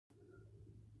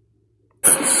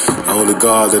only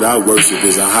God that I worship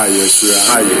is a higher, sure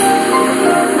higher.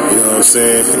 You know what I'm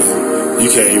saying? You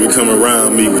can't even come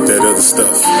around me with that other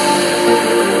stuff. You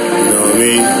know what I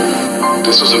mean?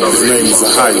 This is another His name is a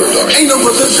higher. Ain't no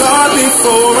other God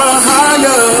before a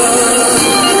higher.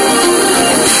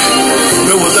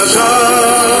 No other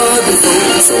God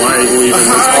before. So I ain't gonna even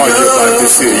argue about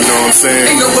this here, you know what I'm saying?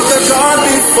 Ain't no other God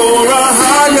before a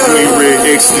higher. We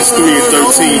read Exodus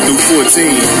 3:13 through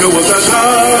 14. No other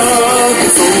God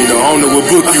before. You know, I don't know what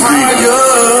book you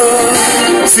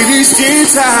read. See, these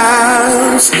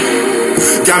Gentiles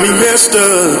got me messed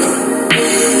up.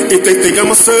 If they think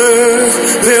I'ma serve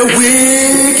their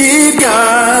wicked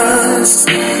gods,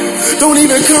 don't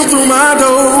even come through my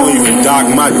door. Don't even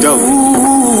knock my door.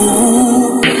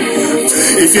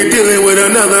 If you're dealing with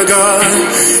another God,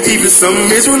 even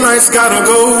some Israelites gotta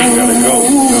go. You know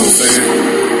what I'm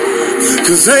saying?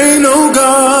 Cause ain't no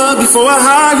God before a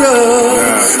higher.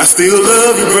 I still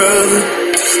love you, brother,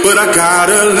 but I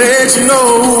gotta let you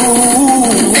know,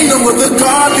 ain't no other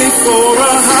God before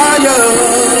a higher.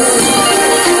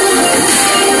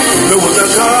 No other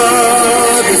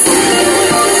God before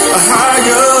a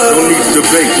higher. Don't need to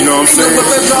debate, you know what I'm saying? No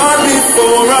other God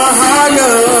before a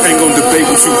higher. Ain't gonna debate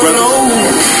with you, brother.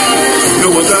 No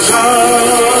other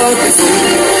God before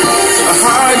a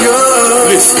higher.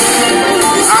 Listen,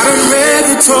 I done read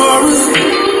the Torah.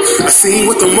 I seen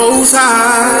what the Most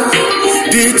High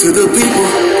did to the people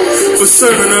for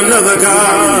serving another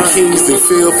God. kings that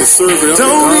fell for serving.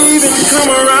 Don't even come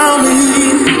around me.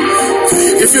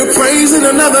 If you're praising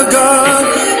another God,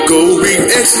 go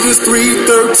read Exodus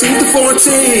 3:13 to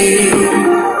 14.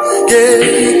 Yeah,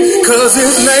 cause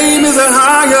his name is a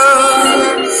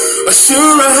higher, a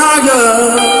sure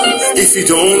higher. If you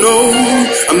don't know,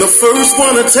 I'm the first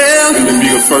one to tell you. Let me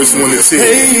be the first one to tell you.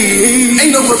 Hey,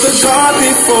 ain't no other God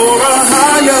before a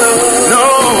higher. No,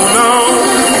 no.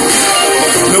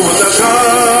 No other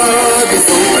God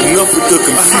before. Enough with the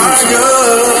confusion.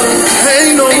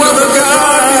 Ain't no other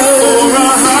God before a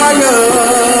higher.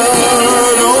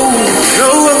 No, no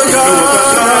other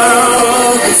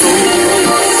God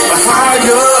before a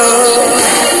higher.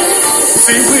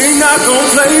 See, we not gonna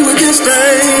play with this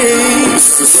thing. This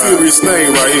is a serious thing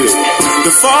right here.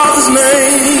 The Father's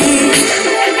name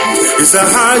is a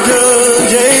higher,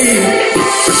 yeah.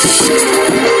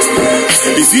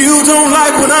 If you don't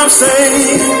like what I'm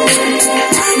saying,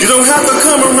 you don't have to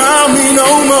come around me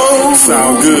no more.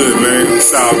 Sound good, man.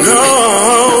 Sound good.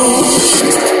 No,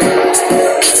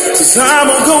 cause I'm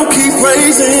gonna keep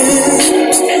praising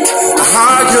a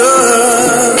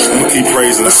higher. I'm gonna keep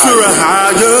praising the sure a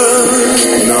higher.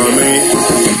 You know what I mean?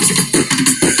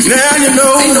 Now you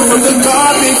know, ain't no other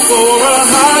God before a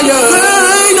higher. There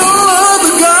ain't no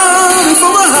other God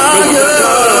before a higher.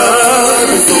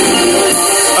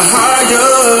 A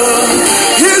higher.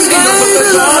 His name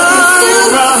is a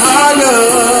higher.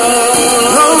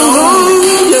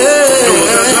 Oh, yeah. No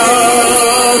other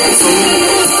God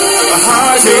before a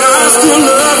higher. I still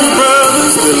love you,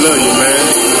 brother. Still love you, man.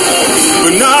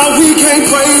 But now we can't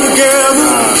pray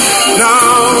together. No,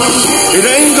 it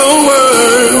ain't gonna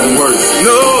work. Don't work.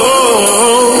 No,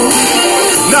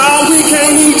 now we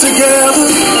can't eat together.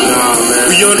 Nah, man.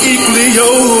 We unequally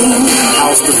yoked.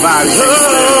 House divided.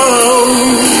 Oh,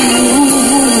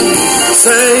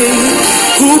 say,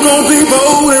 who gonna be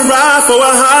bold and ride for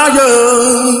a higher?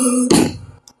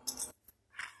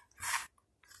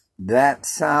 That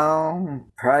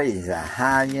song, praise a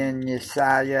higher in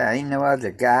Yeshaya, ain't no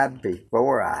other God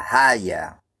before a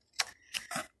higher.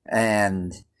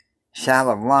 And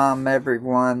shalom,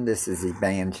 everyone. This is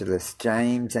Evangelist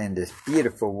James and his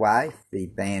beautiful wife,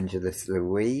 Evangelist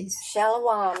Louise.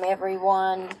 Shalom,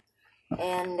 everyone,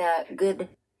 and good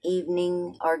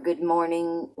evening or good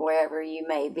morning, wherever you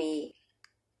may be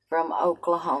from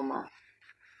Oklahoma.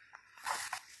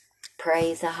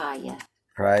 Praise Ahaya.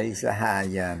 Praise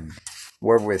Ahaya.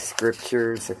 We're with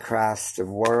scriptures across the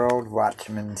world,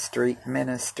 Watchman Street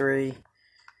Ministry,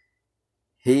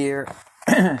 here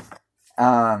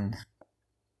on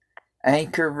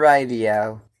Anchor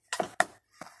Radio,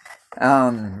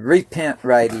 on Repent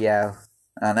Radio,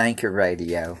 on Anchor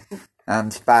Radio, on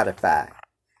Spotify.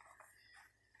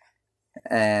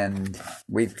 And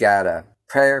we've got a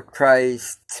prayer,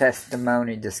 praise,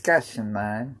 testimony discussion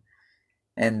line.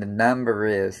 And the number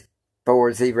is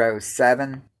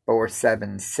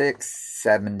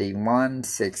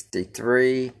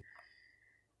 407-476-7163.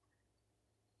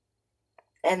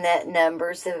 And that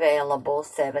number's available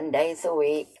 7 days a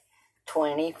week,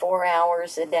 24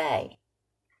 hours a day.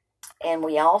 And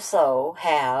we also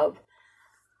have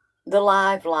the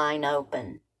live line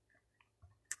open.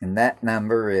 And that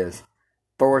number is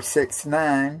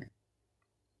 469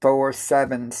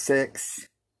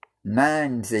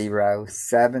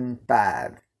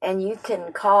 476-9075. And you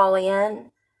can call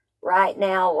in right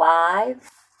now live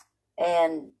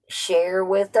and share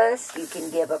with us. You can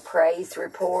give a praise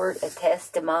report, a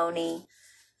testimony.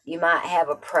 You might have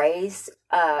a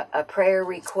prayer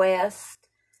request,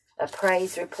 a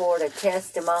praise report, a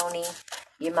testimony.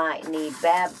 You might need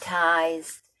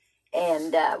baptized.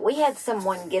 And we had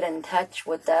someone get in touch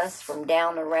with us from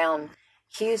down around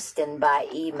Houston by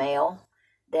email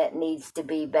that needs to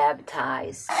be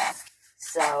baptized.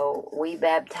 So we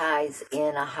baptize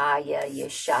in Ahaya,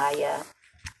 Yeshaya,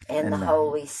 and the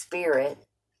Holy Spirit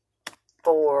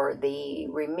for the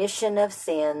remission of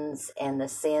sins and the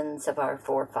sins of our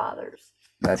forefathers.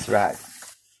 That's right.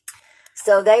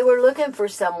 So they were looking for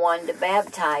someone to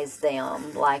baptize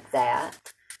them like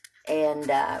that.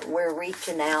 And we're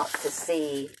reaching out to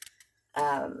see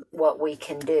what we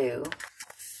can do.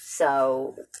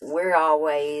 So we're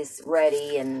always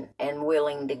ready and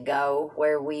willing to go.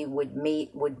 Where we would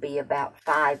meet would be about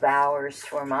 5 hours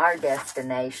from our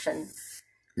destination.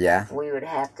 Yeah. We would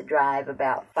have to drive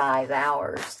about 5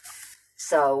 hours.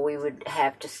 So we would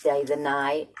have to stay the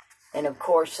night. And of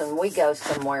course, when we go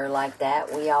somewhere like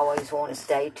that, we always want to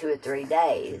stay 2 or 3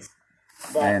 days.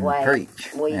 That and way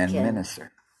preach we and can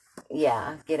minister.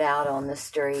 Yeah, get out on the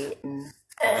street and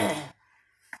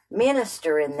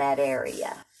minister in that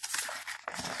area.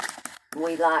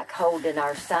 We like holding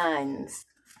our signs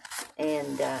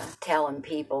and telling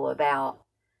people about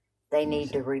they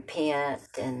need to repent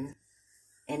and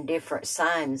different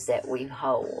signs that we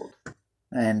hold.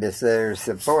 And if there's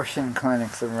abortion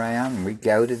clinics around, we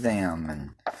go to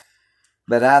them.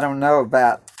 But I don't know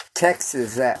about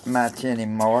Texas that much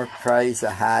anymore, praise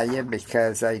Ahaya,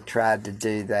 because they tried to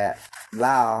do that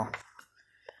law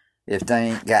if they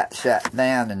ain't got shut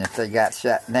down, and if they got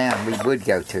shut down, we would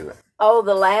go to it. Oh,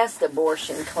 the last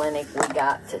abortion clinic we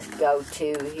got to go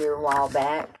to here a while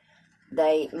back,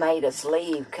 they made us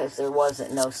leave because there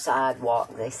wasn't no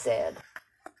sidewalk, they said.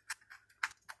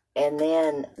 And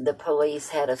then the police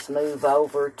had us move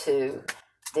over to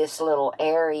this little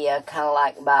area, kind of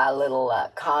like by a little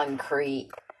concrete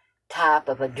type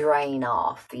of a drain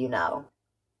off, you know.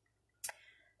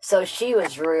 So she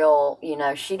was real, you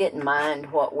know, she didn't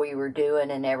mind what we were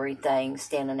doing and everything,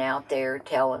 standing out there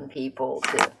telling people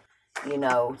to, you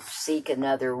know, seek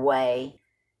another way,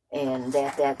 and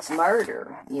that's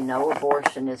murder, you know,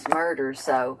 abortion is murder.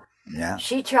 So yeah,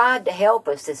 she tried to help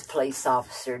us, this police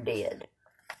officer did.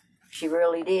 She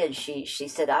really did. She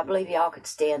said, I believe y'all could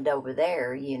stand over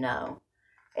there, you know.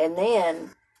 And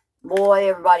then, boy,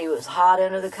 everybody was hot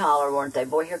under the collar, weren't they?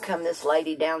 Boy, here come this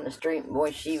lady down the street.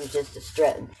 Boy, she was just a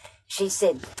strutting. She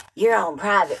said, you're on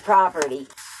private property.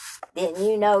 Didn't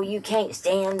you know you can't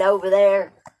stand over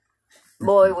there?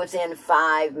 Boy, within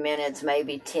 5 minutes,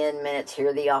 maybe 10 minutes,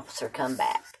 here the officer come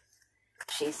back.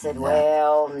 She said,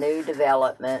 well, new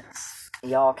developments.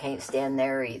 Y'all can't stand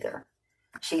there either.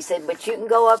 She said, but you can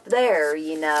go up there,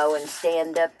 you know, and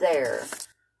stand up there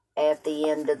at the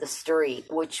end of the street,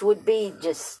 which would be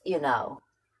just, you know,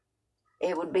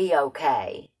 it would be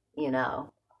okay, you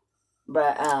know.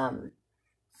 But,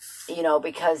 you know,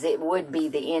 because it would be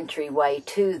the entryway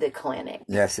to the clinic.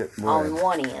 Yes, it would. On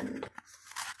one end.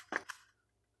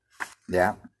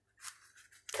 Yeah.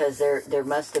 Because there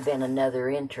must have been another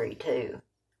entry, too,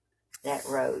 that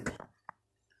road.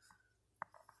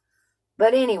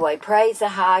 But anyway, praise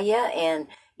Ahaya, and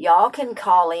y'all can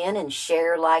call in and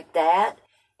share like that,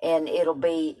 and it'll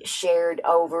be shared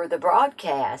over the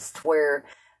broadcast where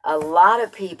a lot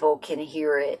of people can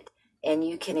hear it, and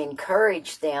you can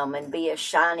encourage them and be a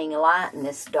shining light in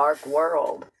this dark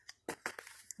world.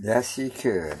 Yes, you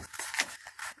could.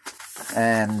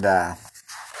 And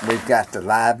we've got the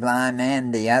live line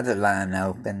and the other line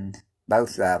open,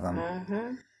 both of them.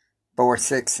 Mm-hmm.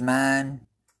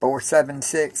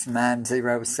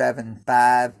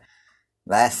 476-9075.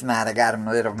 Last night I got them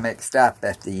a little mixed up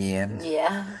at the end.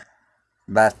 Yeah.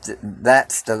 But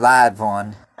that's the live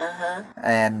one. Uh-huh.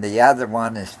 And the other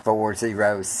one is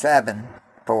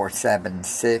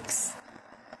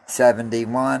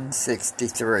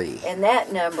 407-476-7163. And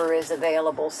that number is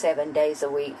available 7 days a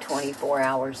week, 24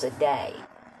 hours a day.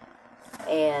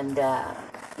 And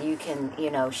you can, you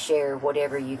know, share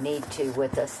whatever you need to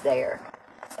with us there.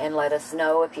 And let us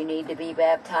know if you need to be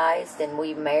baptized. And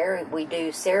we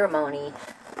do ceremony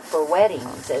for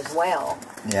weddings as well.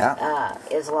 Yeah.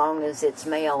 As long as it's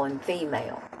male and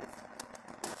female.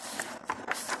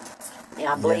 And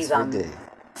I believe yes, we I'm do.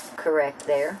 correct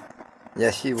there.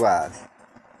 Yes, you was.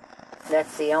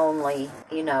 That's the only,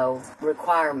 you know,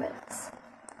 requirements.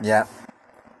 Yep.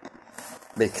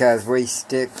 because we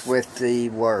stick with the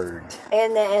word.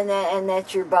 And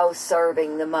that you're both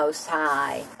serving the Most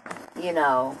High, you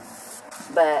know.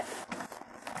 But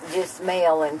just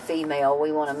male and female,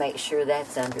 we want to make sure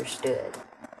that's understood.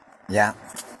 Yeah.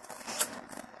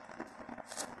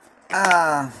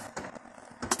 I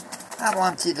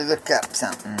want you to look up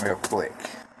something real quick.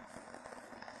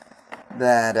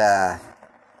 That,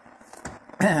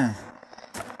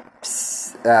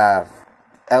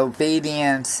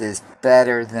 obedience is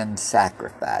better than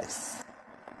sacrifice.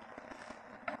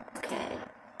 Okay.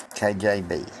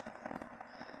 KJB.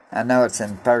 I know it's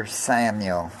in 1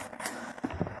 Samuel.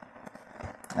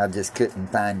 I just couldn't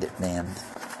find it then.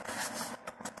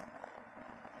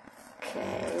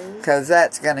 Okay. Because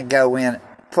that's going to go in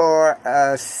for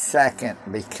a second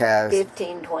because...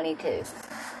 15:22.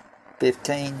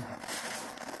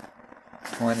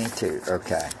 15:22,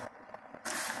 okay.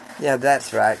 Yeah,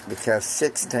 that's right, because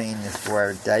 16 is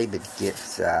where David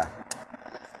gets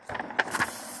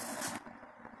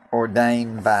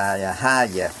ordained by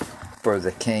Ahiah for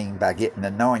the king by getting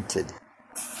anointed.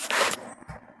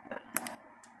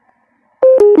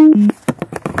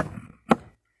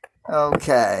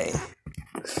 Okay.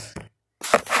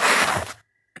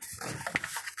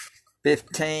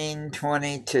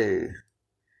 15:22.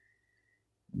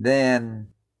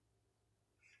 Then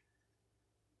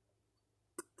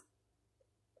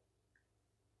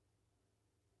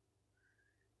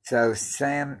so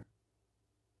Sam,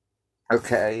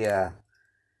 okay,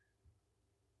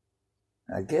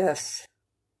 I guess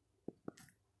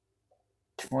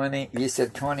 20, you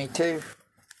said 22?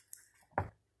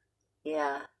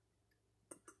 Yeah.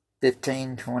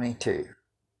 15:22.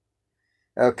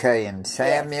 Okay, and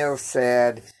Samuel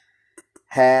said,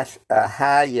 hath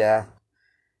Ahiah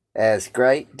as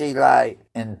great delight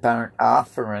in burnt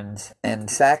offerings and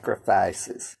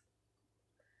sacrifices,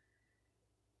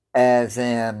 as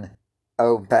in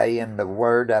obeying the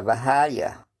word of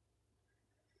Ahiah.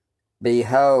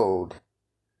 Behold,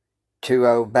 to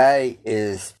obey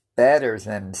is better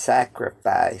than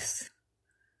sacrifice,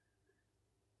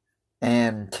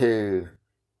 and to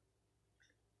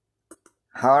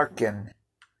hearken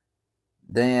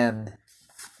than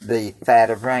the fat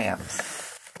of rams.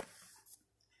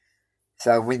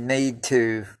 So we need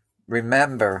to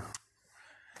remember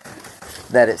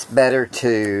that it's better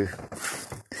to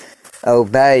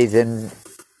obey than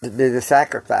to do the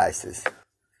sacrifices.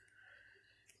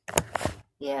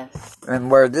 Yes.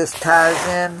 And where this ties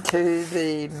into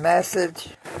the message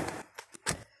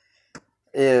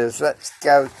is, let's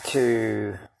go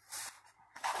to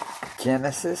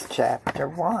Genesis chapter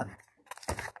 1.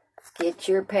 Get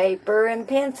your paper and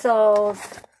pencils.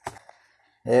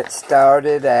 It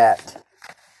started at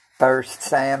 1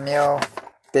 Samuel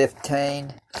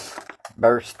 15,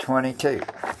 verse 22.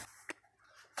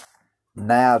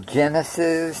 Now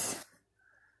Genesis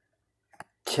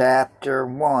chapter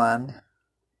 1,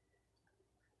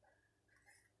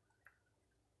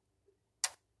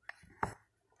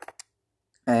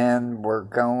 and we're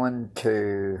going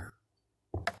to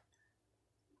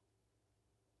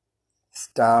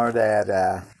start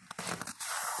at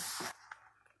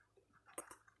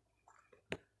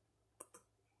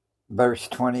verse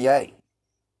 28.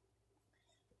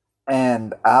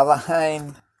 And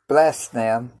Elohim blessed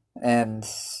them, and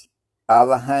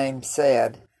Elohim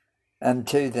said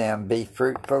unto them, be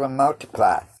fruitful and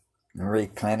multiply, and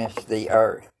replenish the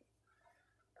earth,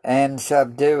 and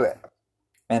subdue it,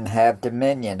 and have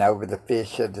dominion over the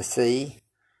fish of the sea,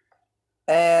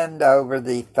 and over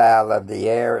the fowl of the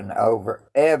air, and over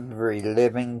every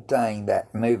living thing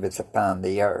that moveth upon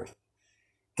the earth.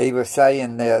 He was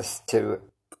saying this to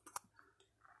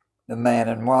the man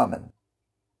and woman.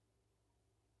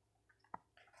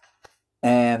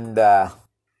 And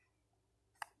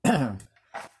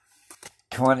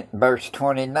verse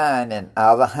 29, and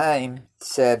Elohim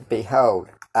said, behold,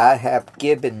 I have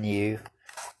given you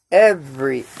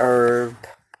every herb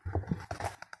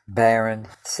bearing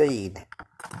seed,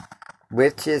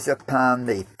 which is upon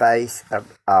the face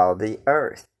of all the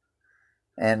earth,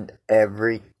 and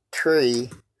every tree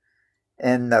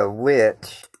in the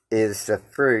which is the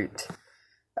fruit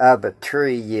of a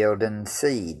tree yielding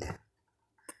seed.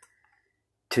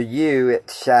 To you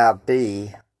it shall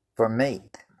be for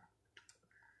meat.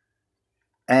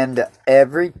 And to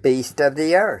every beast of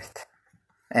the earth,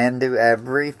 and to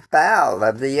every fowl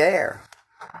of the air,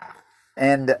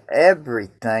 and to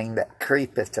everything that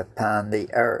creepeth upon the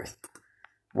earth,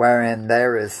 wherein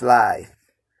there is life,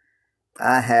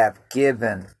 I have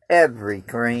given every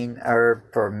green herb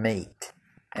for meat.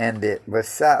 And it was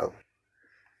so.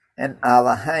 And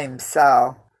Elohim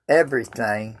saw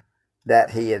everything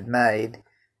that he had made,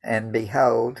 and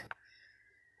behold,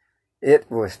 it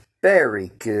was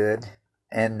very good,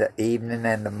 and the evening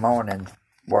and the morning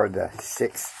were the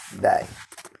sixth day.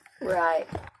 Right.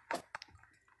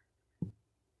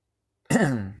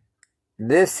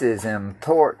 This is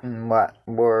important what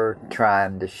we're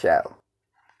trying to show.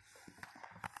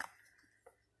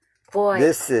 Boy,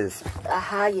 This is,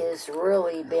 Ahaya's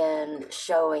really been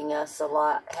showing us a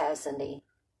lot, hasn't he?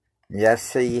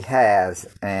 yes, he has,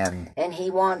 and And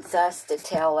he wants us to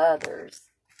tell others.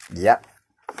 yep,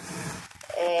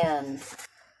 And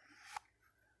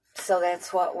so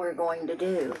that's what we're going to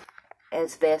do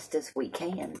as best as we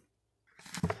can.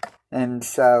 and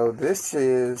so this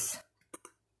is,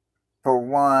 for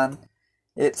one,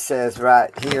 it says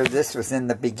right here, this was in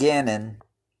the beginning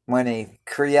when he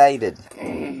created.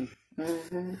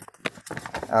 Mm-hmm.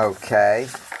 Okay,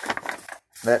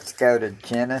 let's go to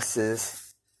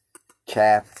Genesis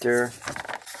chapter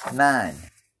 9.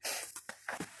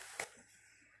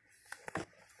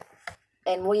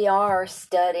 And we are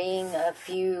studying a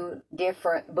few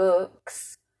different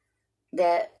books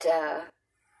that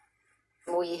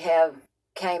we have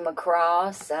came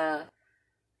across.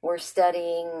 We're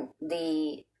studying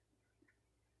the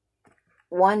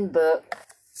one book.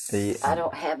 I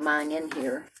don't have mine in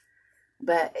here,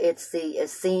 but it's the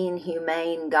Essene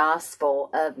Humane Gospel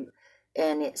of,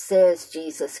 and it says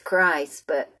Jesus Christ,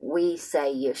 but we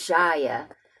say Yeshua.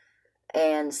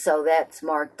 And so that's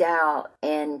marked out,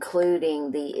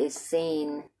 including the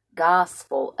Essene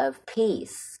Gospel of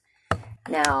Peace.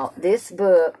 Now, this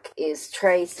book is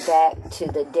traced back to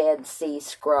the Dead Sea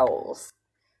Scrolls.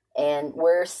 And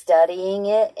we're studying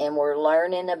it, and we're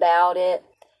learning about it.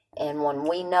 And when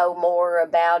we know more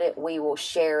about it, we will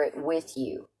share it with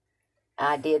you.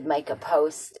 I did make a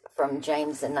post from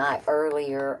James and I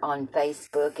earlier on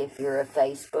Facebook, if you're a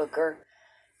Facebooker,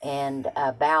 and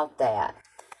about that.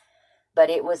 But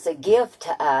it was a gift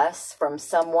to us from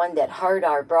someone that heard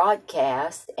our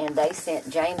broadcast, and they sent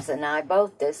James and I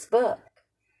both this book.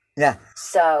 Yeah.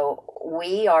 So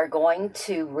we are going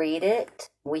to read it.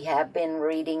 We have been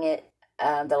reading it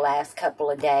the last couple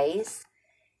of days.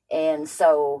 And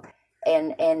so,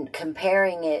 and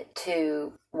comparing it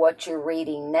to what you're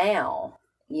reading now,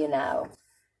 you know,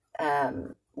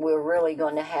 we're really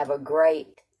going to have a great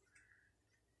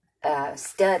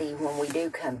study when we do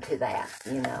come to that,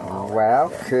 you know. Well,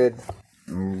 could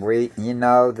we, you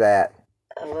know, that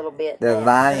a little bit the now.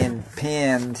 lion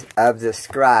pens of the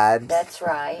scribes That's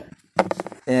right.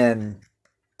 in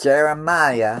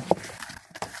Jeremiah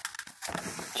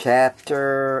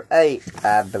chapter 8,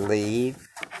 I believe.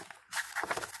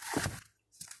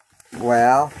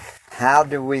 Well, how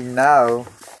do we know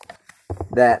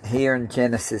that here in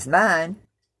Genesis 9?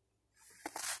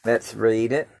 Let's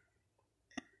read it.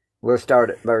 We'll start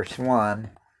at verse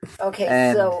 1. Okay,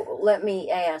 And- so let me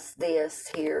ask this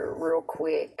here real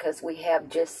quick, because we have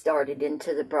just started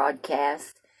into the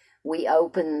broadcast. We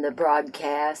opened the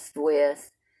broadcast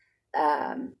with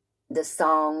the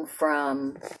song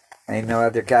from Ain't no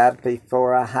other God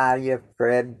before Ahia,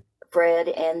 Fred. Fred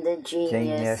and the Genius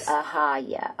Genius.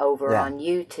 Ahaya over Yeah. on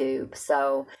YouTube.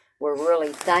 So we're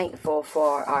really thankful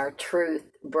for our truth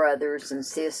brothers and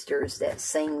sisters that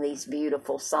sing these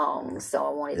beautiful songs. So I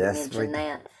wanted Yes, to mention we-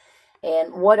 that.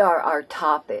 And what are our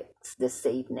topics this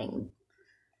evening?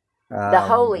 The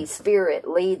Holy Spirit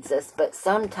leads us, but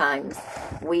sometimes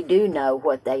we do know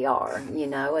what they are, you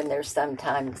know, and there's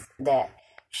sometimes that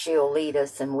she'll lead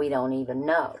us and we don't even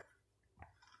know.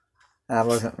 I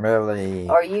wasn't really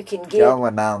Or you can get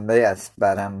going on this,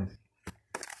 but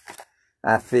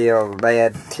I feel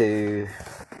led to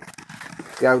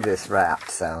go this route,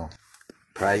 so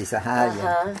praise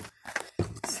Ahia.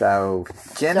 So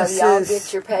So Genesis y'all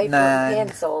get your paper 9, and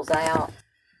pencils out.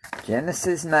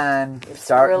 Genesis 9, It's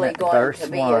starting really at going verse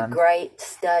to be 1. a great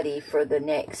study for the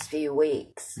next few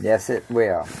weeks. Yes, it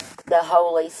will. The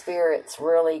Holy Spirit's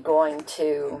really going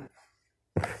to,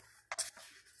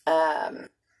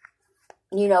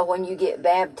 you know, when you get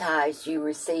baptized, you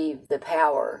receive the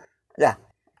power. Yeah.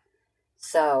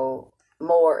 So,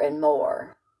 more and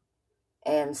more.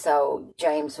 And so,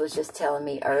 James was just telling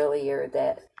me earlier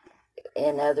that,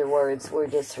 in other words, we're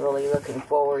just really looking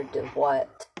forward to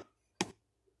what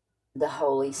the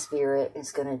Holy Spirit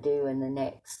is going to do in the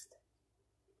next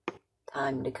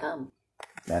time to come.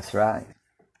 That's right.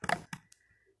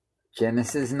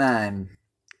 Genesis 9.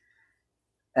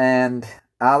 And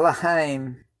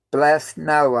Elohim blessed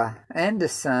Noah and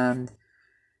his sons,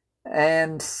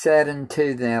 and said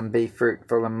unto them, Be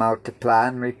fruitful and multiply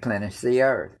and replenish the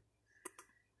earth.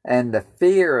 And the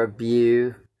fear of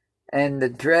you and the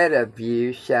dread of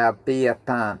you shall be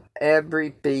upon every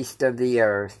beast of the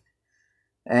earth,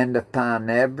 and upon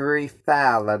every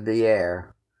fowl of the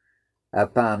air,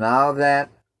 upon all that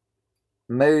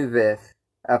moveth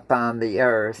upon the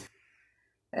earth,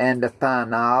 and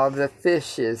upon all the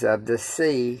fishes of the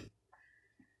sea.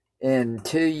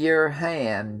 Into your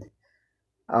hand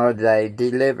are they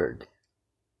delivered.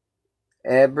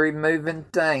 Every moving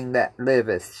thing that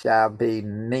liveth shall be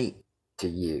meat to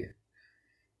you.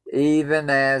 Even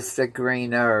as the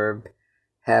green herb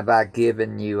have I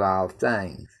given you all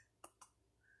things.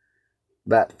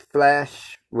 But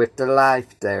flesh with the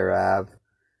life thereof,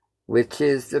 which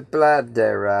is the blood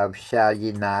thereof, shall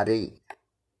ye not eat.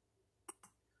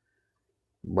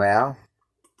 Well,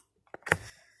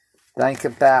 think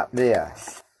about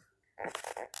this.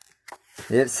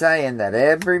 It's saying that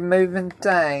every moving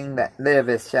thing that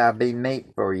liveth shall be meat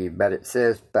for you, but it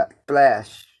says, but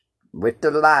flesh with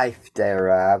the life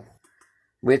thereof,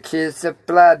 which is the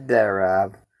blood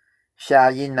thereof,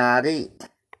 shall ye not eat.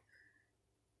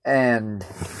 And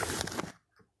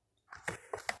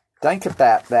think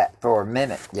about that for a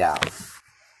minute, y'all.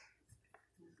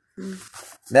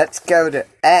 Let's go to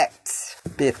Acts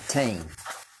 15.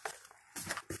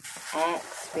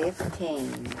 Acts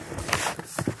 15.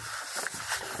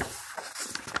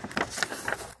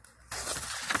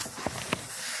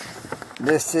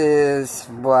 This is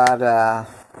what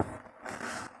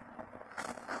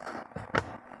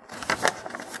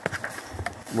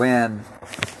when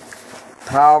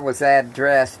Paul was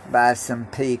addressed by some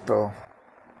people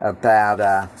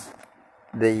about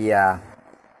the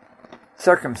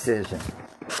circumcision,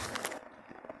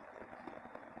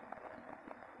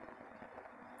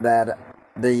 that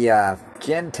the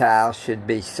Gentiles should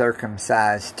be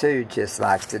circumcised too, just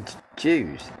like the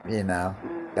Jews,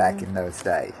 back in those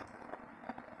days.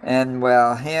 And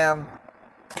well, him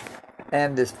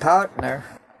and his partner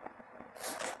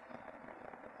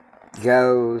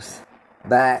goes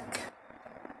back.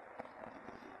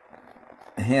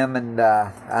 Him and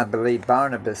I believe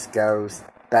Barnabas goes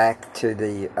back to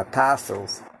the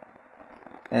apostles.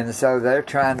 And so they're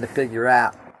trying to figure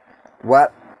out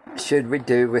what should we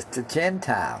do with the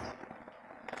Gentiles.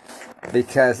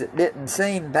 Because it didn't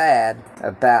seem bad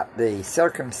about the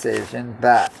circumcision,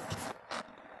 but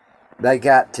they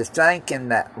got to thinking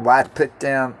that why put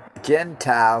them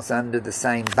Gentiles under the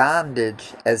same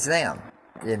bondage as them,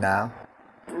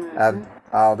 of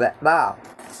all that law.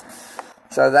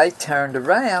 So they turned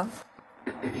around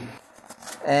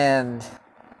and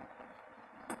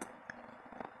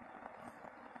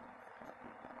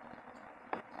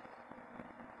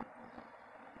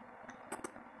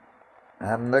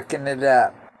I'm looking it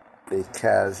up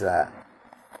because Can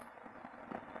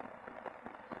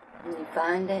you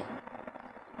find it?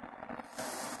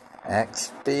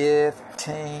 Acts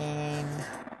 15,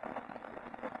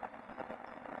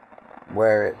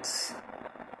 where it's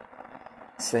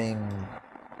seemed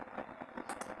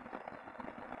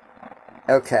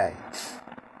okay.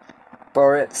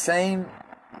 For it seemed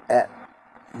at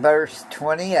verse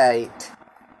 28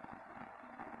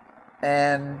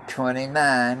 and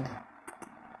 29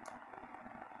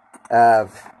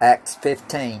 of Acts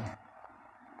 15.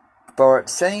 For it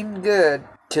seemed good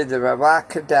to the Ruach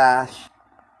Kodesh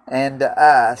and to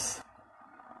us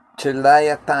to lay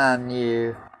upon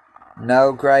you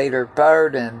no greater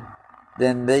burden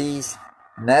than these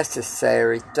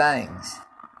necessary things,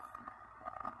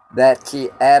 that ye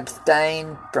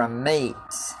abstain from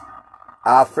meats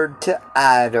offered to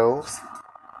idols,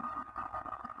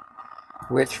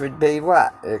 which would be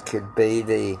what? It could be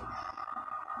the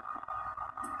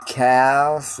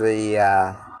cows,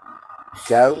 the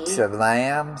goats, the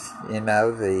lambs,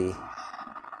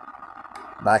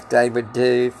 like they would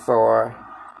do for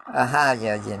a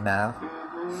Haya,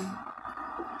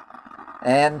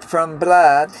 And from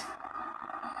blood.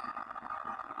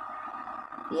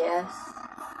 Yes.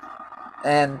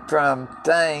 And from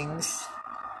things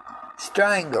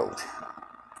strangled.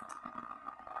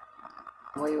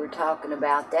 We were talking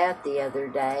about that the other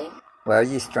day. Well,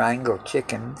 you strangle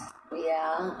chickens.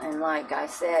 Yeah, and like I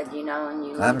said, and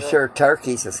you leave I'm sure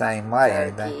turkey's the same way,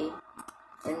 ain't they? turkey.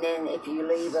 And then if you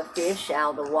leave a fish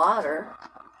out of the water,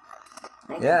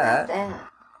 think about that.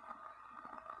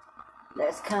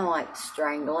 That's kind of like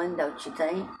strangling, don't you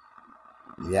think?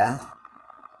 Yeah.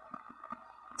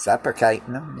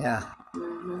 Suffocating them, yeah.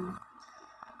 Mm-hmm.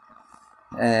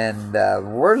 And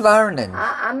we're learning.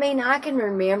 I can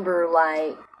remember,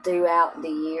 like, throughout the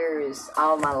years,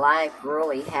 all my life,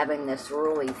 really having this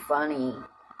really funny,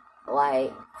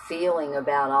 like, feeling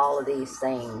about all of these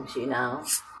things,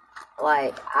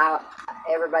 Like,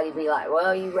 everybody be like,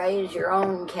 well, you raise your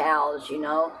own cows,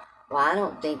 Well, I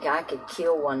don't think I could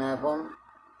kill one of them.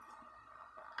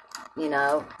 you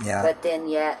know. Yeah. But then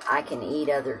yet I can eat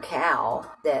other cow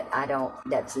that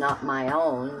that's not my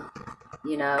own,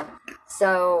 you know.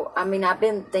 So, I mean, I've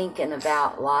been thinking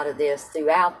about a lot of this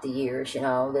throughout the years, you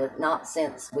know, that not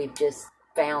since we've just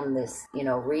found this, you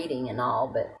know, reading and all,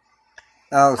 but.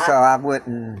 Oh, so I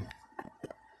wouldn't.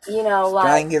 You know, like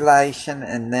strangulation,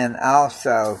 and then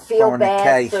also feel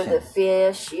fornication. bad for the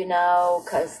fish, you know,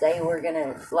 because they were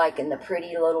gonna, like, in the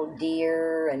pretty little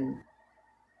deer and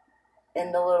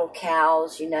the little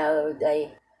cows, you know,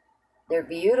 they're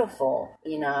beautiful,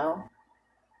 you know.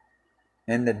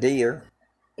 And the deer,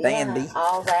 dandy. Yeah,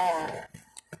 all that.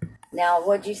 Now,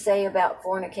 what'd you say about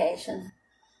fornication?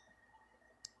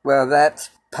 Well,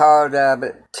 that's part of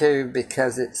it too,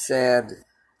 because it said.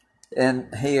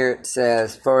 And here it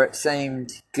says, for it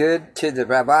seemed good to the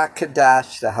Ruach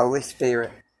HaKodesh, the Holy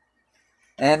Spirit,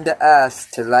 and to us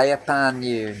to lay upon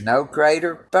you no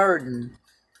greater burden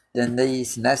than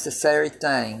these necessary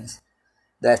things,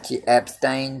 that ye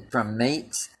abstain from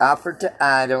meats offered to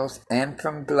idols, and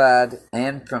from blood,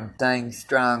 and from things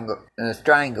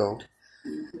strangled,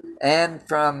 and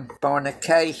from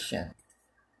fornication,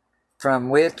 from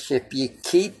which if ye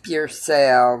keep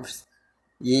yourselves,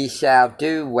 ye shall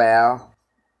do well,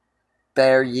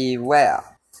 fare ye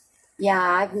well. Yeah,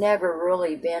 I've never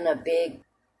really been a big,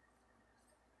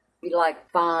 like,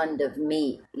 fond of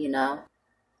meat, you know.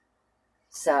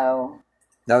 So.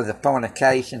 Though the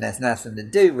fornication has nothing to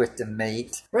do with the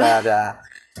meat, but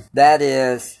that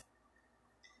is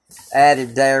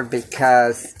added there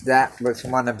because that was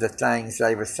one of the things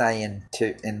they were saying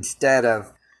to, instead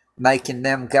of making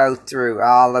them go through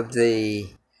all of the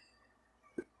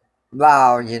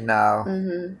law, you know,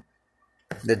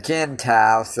 the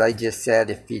Gentiles, they just said,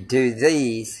 if you do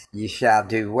these, you shall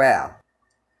do well.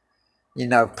 You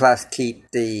know, plus keep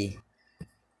the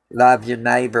love your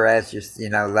neighbor as your, you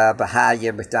know, love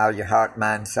Ahia with all your heart,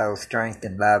 mind, soul, strength,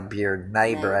 and love your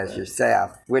neighbor as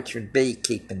yourself, which would be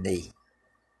keeping the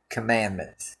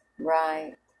commandments.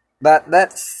 Right. But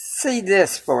let's see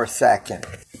this for a second.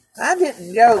 I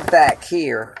didn't go back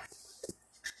here.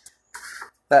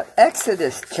 But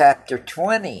Exodus chapter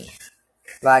 20,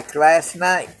 like last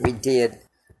night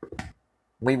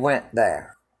we went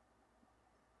there.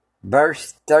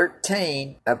 Verse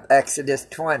 13 of Exodus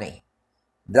 20,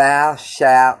 thou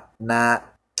shalt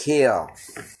not kill.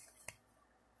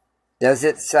 Does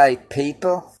it say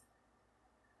people?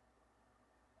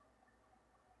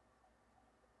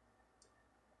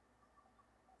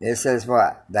 It says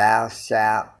what? Thou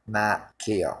shalt not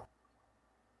kill.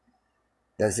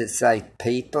 Does it say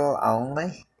people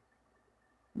only?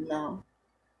 No.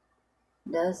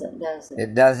 Does it?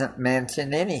 It doesn't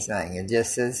mention anything. It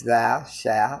just says thou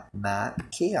shalt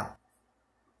not kill.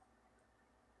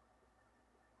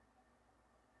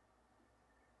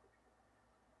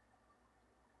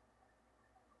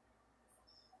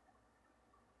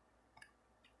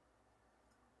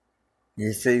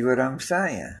 You see what I'm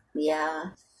saying? Yeah.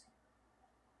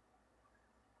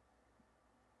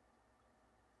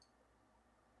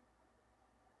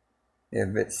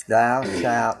 If it's thou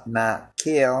shalt not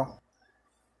kill,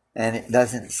 and it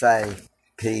doesn't say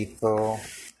people,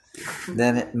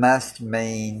 then it must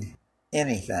mean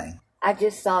anything. I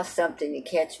just saw something to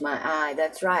catch my eye.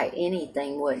 That's right,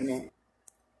 anything, wouldn't it?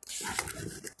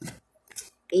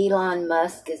 Elon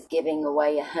Musk is giving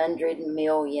away $100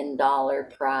 million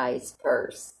prize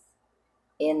purse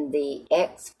in the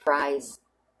X Prize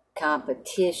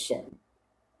competition,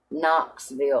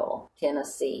 Knoxville,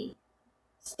 Tennessee.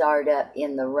 Startup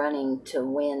in the running to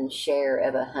win share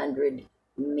of $100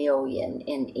 million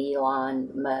in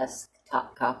Elon Musk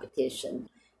top competition.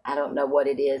 I don't know what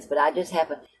it is, but I just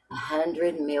have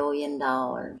 $100 million.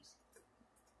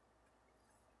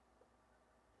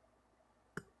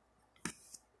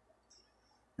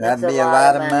 That'd be a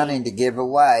lot of money to give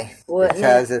away.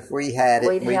 Because if we had it,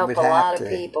 we would have to. We'd help a lot of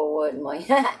people, wouldn't we?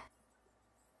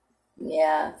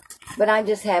 Yeah. But I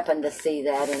just happened to see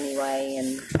that anyway,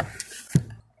 and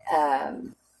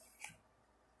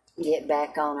get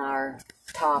back on our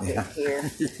topic here.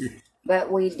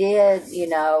 But we did, you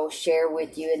know, share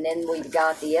with you, and then we've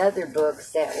got the other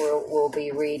books that we'll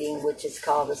be reading, which is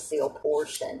called The Seal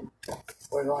Portion.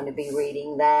 We're going to be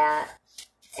reading that,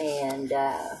 and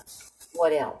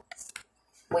what else?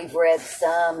 We've read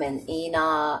some in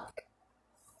Enoch,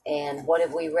 and what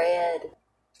have we read?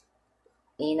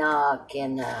 Enoch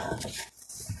and...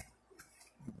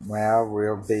 Well,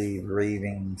 we'll be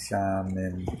reading some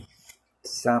in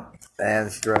some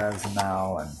Esdras and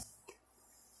all, and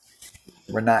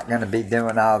we're not going to be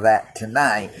doing all that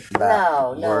tonight.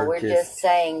 But no, we're just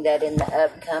saying that in the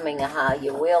upcoming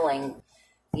Ahia Willing,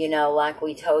 like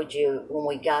we told you when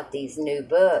we got these new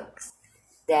books,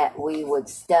 that we would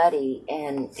study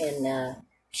and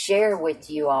share with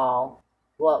you all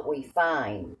what we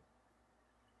find.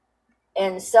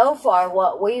 And so far,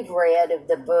 what we've read of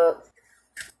the book,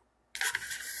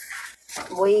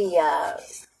 we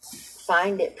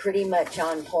find it pretty much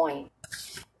on point,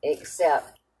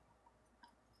 except,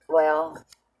 well,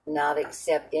 not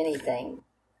except anything.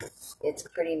 It's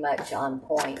pretty much on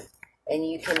point. And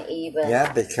you can even...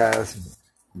 Yeah, because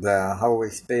the Holy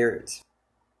Spirit's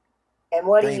And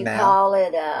what do you female. call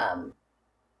it?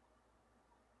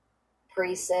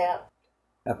 Precept.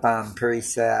 Upon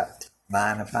precept,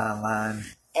 line upon line,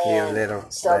 here And little.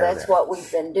 so there, that's there. what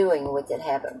we've been doing with it,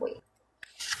 haven't we?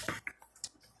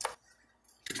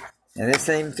 And it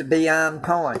seems to be on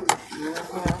point.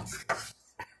 Mm-hmm.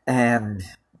 And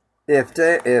if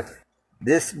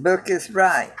this book is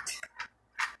right,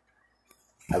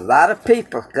 a lot of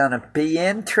people are going to be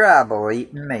in trouble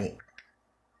eating meat.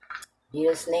 You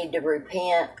just need to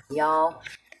repent, y'all.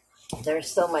 There's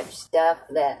so much stuff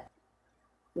that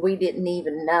we didn't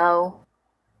even know.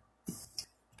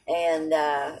 And,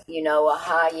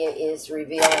 Ahaya is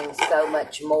revealing so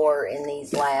much more in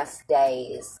these last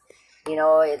days.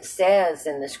 It says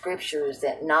in the scriptures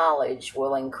that knowledge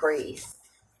will increase.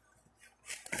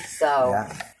 So,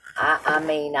 Yeah.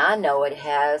 I know it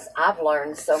has. I've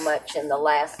learned so much in the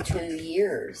last 2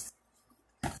 years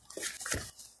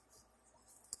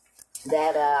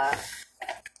that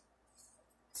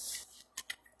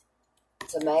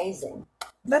it's amazing.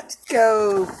 Let's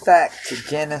go back to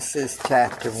Genesis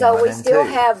chapter 1 So we and still 2.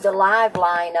 have the live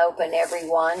line open,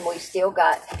 everyone. We still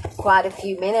got quite a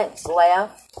few minutes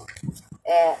left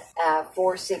at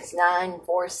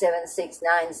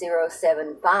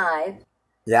 469-476-9075.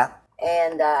 Yeah,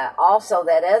 And also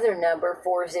that other number,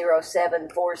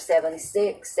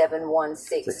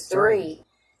 407-476-7163.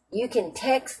 You can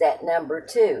text that number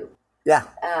too. yeah.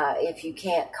 If you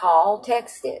can't call,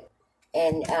 text it.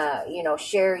 And,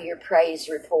 share your praise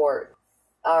report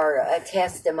or a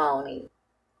testimony.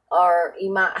 Or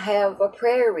you might have a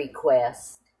prayer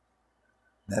request.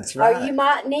 That's right. Or you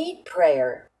might need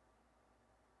prayer.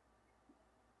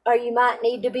 Or you might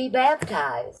need to be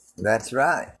baptized. That's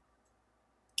right.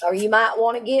 Or you might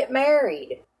want to get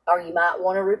married. Or you might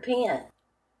want to repent.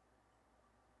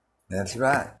 That's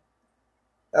right.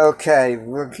 Okay,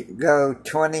 we'll go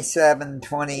 27,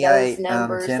 28 Those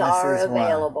numbers on Genesis are 1.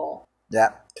 available.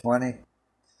 Yep,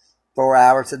 24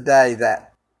 hours a day,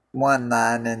 that one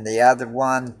line, and the other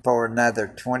one for another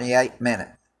 28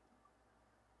 minutes.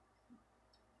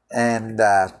 And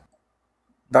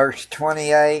verse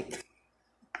 28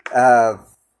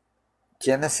 of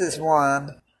Genesis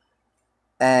 1,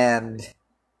 and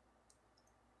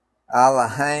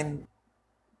Elohim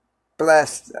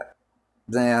blessed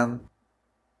them,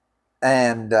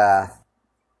 and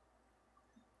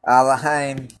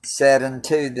Elohim said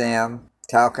unto them,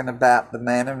 talking about the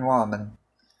man and woman,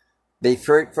 be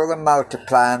fruitful and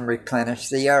multiply and replenish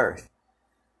the earth,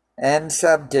 and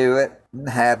subdue it, and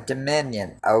have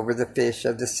dominion over the fish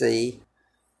of the sea,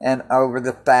 and over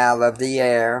the fowl of the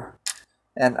air,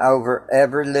 and over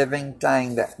every living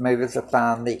thing that moveth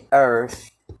upon the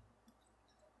earth.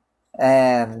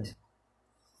 And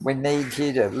we need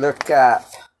you to look up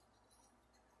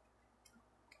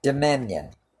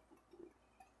dominion.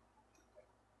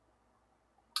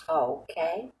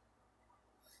 Okay.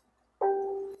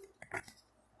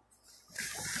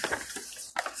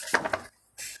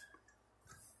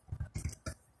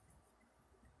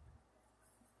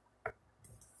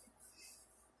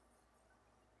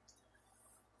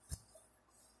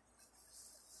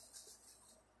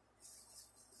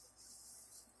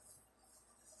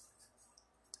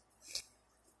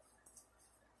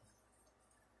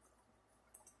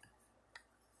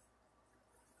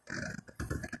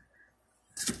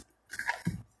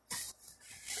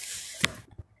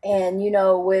 And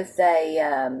with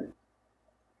a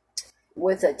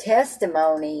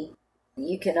testimony,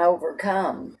 you can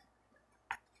overcome.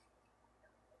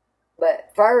 But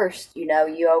first, you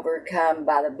overcome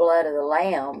by the blood of the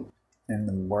Lamb. And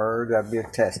the word of your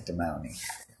testimony.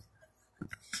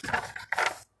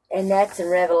 And that's in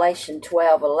Revelation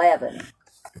 12:11.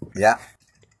 Yeah.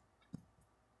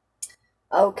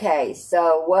 Okay,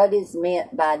 so what is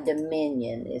meant by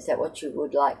dominion? Is that what you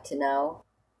would like to know?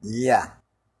 Yeah.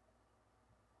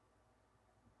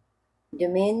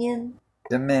 Dominion?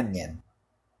 Dominion.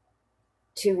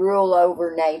 To rule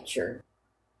over nature.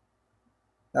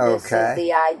 This is Okay.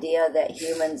 the idea that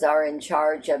humans are in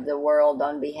charge of the world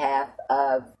on behalf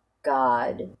of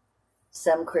God.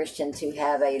 Some Christians who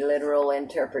have a literal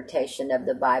interpretation of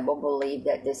the Bible believe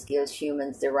that this gives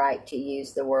humans the right to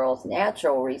use the world's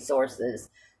natural resources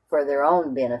for their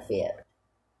own benefit.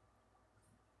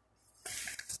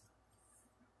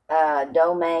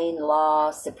 Domain,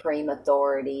 law, supreme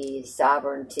authority,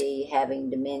 sovereignty, having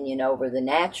dominion over the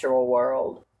natural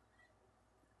world.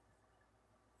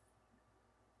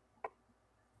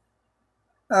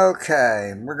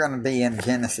 Okay, we're going to be in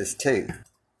Genesis 2.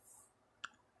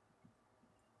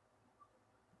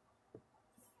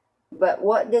 But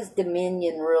what does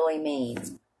dominion really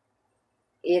mean?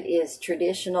 It is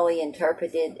traditionally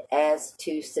interpreted as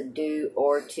to subdue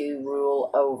or to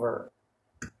rule over.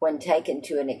 When taken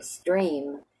to an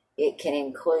extreme, it can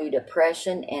include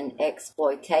oppression and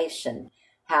exploitation.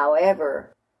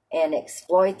 However, an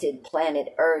exploited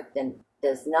planet Earth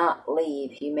does not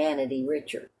leave humanity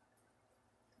richer.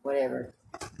 Whatever.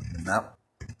 No.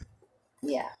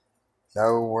 Yeah.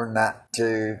 So we're not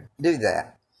to do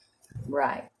that.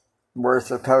 Right. We're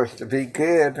supposed to be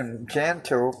good and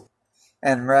gentle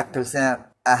and represent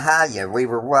Ahaya. We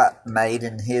were what? Made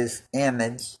in his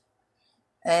image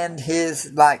and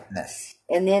his likeness.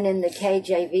 And then in the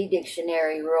KJV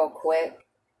dictionary, real quick,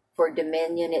 for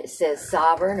dominion, it says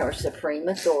sovereign or supreme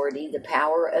authority, the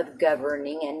power of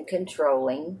governing and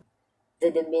controlling.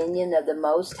 The dominion of the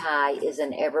Most High is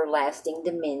an everlasting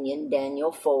dominion,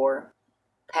 Daniel 4.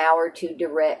 Power to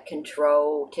direct,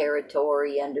 control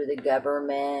territory under the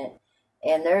government.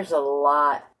 And there's a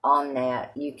lot on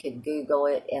that. You could Google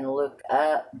it and look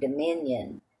up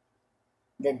dominion,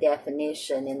 the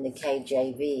definition in the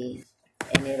KJV,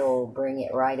 and it'll bring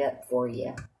it right up for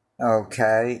you.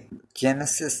 Okay,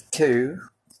 Genesis 2.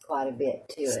 Quite a bit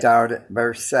to it. Start at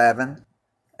verse 7.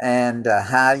 And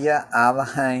Ahaya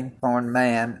Elohim formed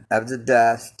man of the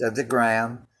dust of the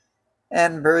ground,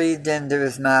 and breathed into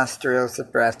his nostrils the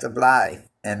breath of life,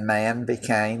 and man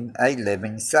became a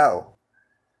living soul.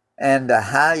 And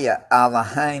Ahaya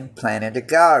Elohim planted a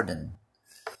garden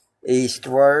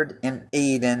eastward in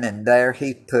Eden, and there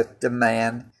he put the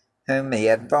man whom he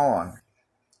had formed.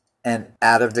 And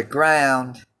out of the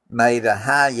ground made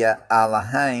Ahaya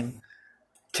Elohim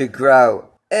to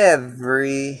grow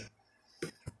every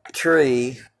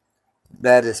tree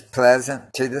that is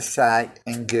pleasant to the sight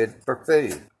and good for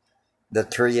food. The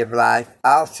tree of life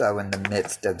also in the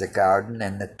midst of the garden,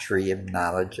 and the tree of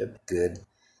knowledge of good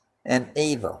and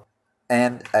evil.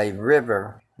 And a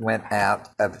river went out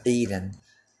of Eden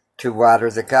to water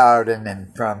the garden,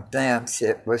 and from thence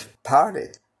it was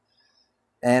parted,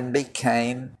 and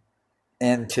became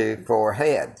into 4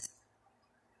 heads.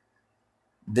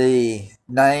 The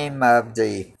name of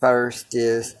the first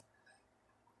is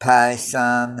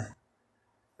Pison.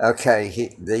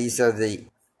 Okay, these are the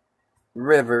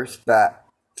rivers, but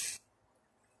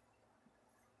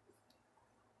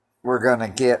we're going to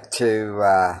get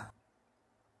to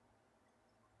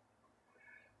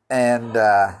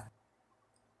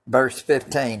verse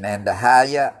 15. And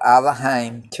Ahaya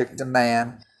Elohim took the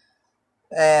man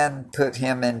and put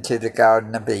him into the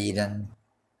Garden of Eden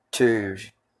to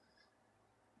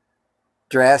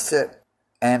dress it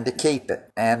and to keep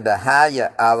it. And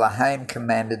Ahaya Elohim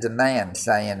commanded the man,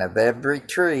 saying, of every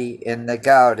tree in the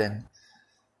garden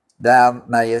thou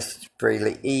mayest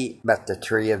freely eat, but the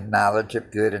tree of knowledge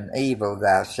of good and evil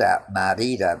thou shalt not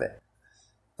eat of it.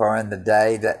 For in the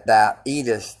day that thou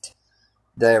eatest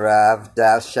thereof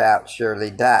thou shalt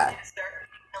surely die.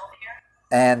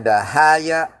 And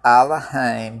Ahaya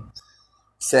Elohim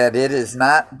said, it is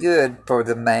not good for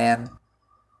the man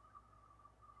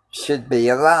should be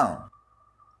alone.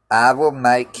 I will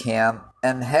make him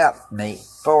an helpmeet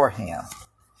for him.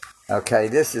 Okay,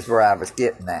 this is where I was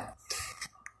getting at.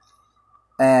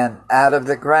 And out of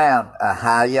the ground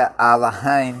Ahaya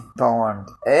Elohim formed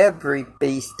every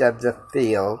beast of the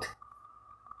field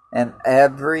and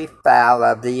every fowl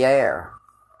of the air,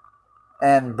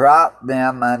 and brought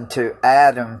them unto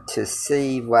Adam to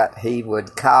see what he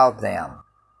would call them.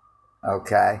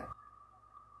 Okay?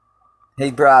 He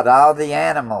brought all the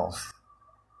animals,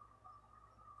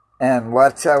 and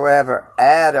whatsoever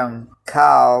Adam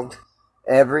called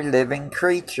every living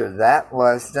creature, that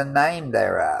was the name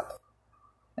thereof.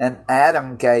 And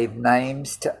Adam gave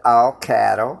names to all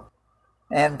cattle,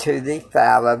 and to the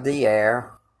fowl of the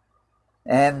air,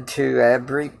 and to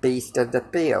every beast of the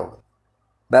field.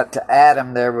 But to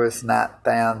Adam there was not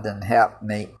found an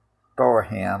helpmeet for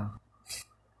him.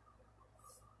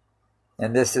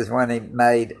 And this is when he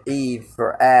made Eve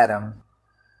for Adam.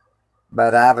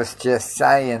 But I was just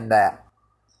saying that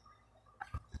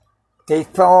he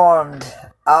formed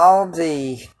all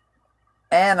the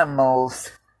animals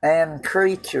and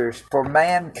creatures for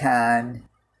mankind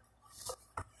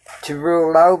to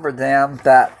rule over them,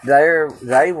 but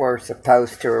they were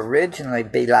supposed to originally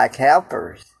be like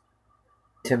helpers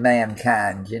to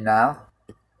mankind, you know,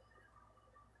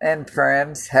 and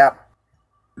friends help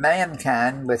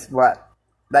mankind with what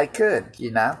they could,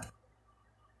 you know.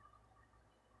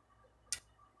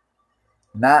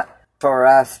 Not for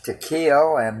us to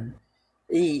kill and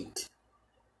eat,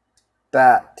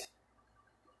 but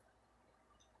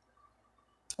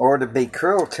or to be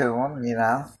cruel to them, you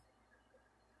know.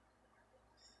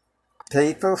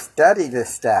 People study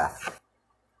this stuff.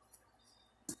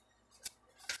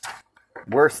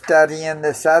 We're studying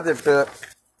this other book,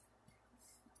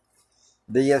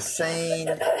 the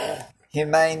Essene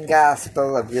Humane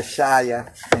Gospel of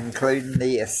Yeshaya, including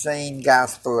the Essene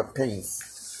Gospel of Peace.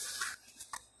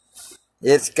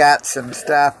 It's got some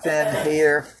stuff in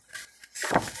here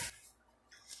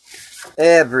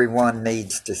everyone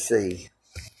needs to see.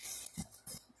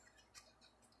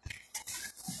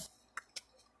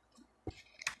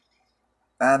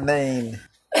 I mean,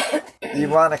 you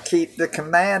want to keep the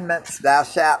commandments, thou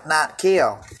shalt not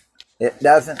kill. It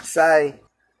doesn't say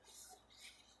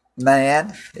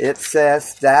man, it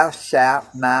says thou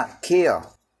shalt not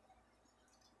kill.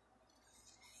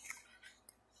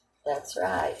 That's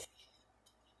right.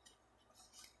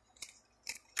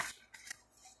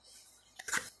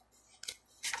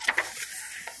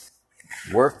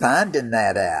 We're finding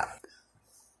that out.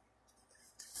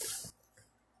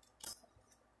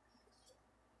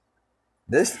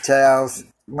 This tells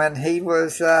when he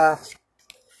was a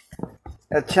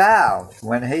child,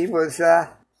 when he was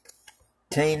a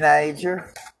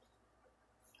teenager.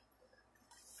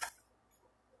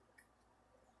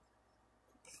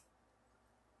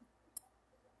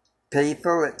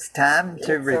 People, it's time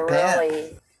to repent.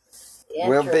 Really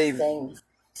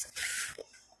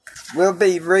We'll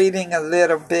be reading a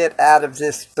little bit out of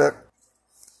this book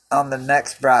on the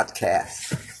next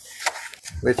broadcast,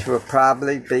 which will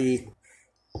probably be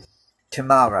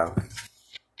tomorrow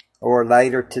or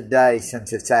later today,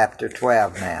 since it's after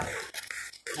 12 now.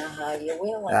 How you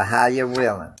willing? How you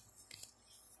willing?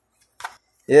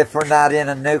 If we're not in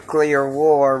a nuclear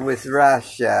war with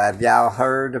Russia, have y'all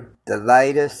heard of the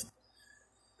latest?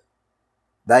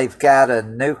 They've got a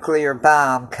nuclear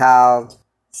bomb called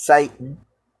Satan,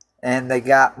 and they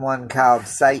got one called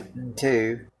Satan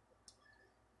 2.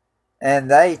 And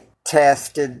they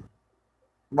tested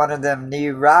one of them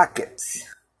new rockets,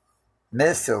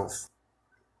 missiles,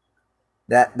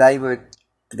 that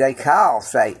they call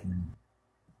Satan.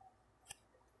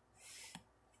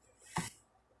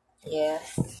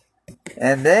 Yes.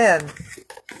 And then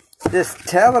this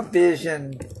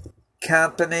television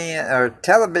company or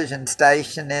television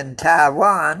station in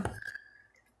Taiwan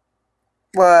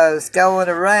was going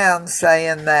around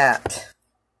saying that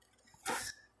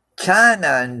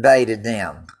China invaded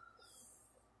them,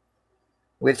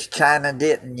 which China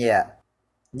didn't yet.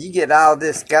 You get all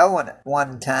this going at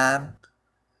one time,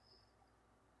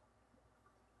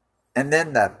 and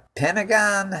then the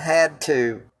Pentagon had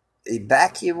to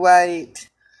evacuate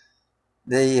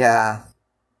the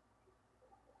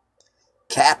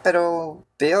Capitol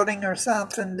building or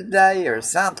something today, or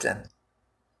something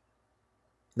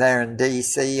there in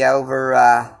D.C. over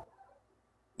a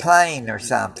plane or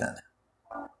something.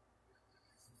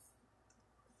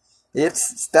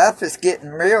 Stuff is getting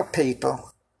real,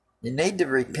 people. You need to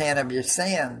repent of your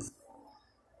sins.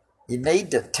 You need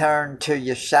to turn to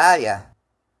Yeshaya.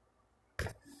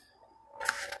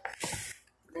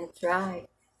 That's right.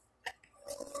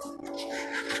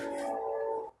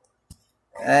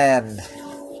 And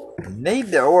you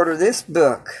need to order this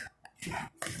book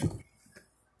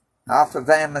off of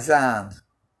Amazon.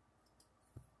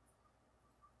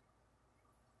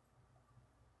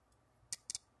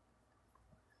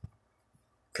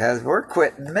 Because we're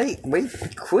quitting meat. We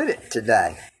quit it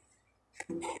today.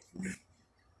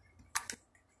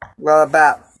 Well,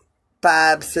 about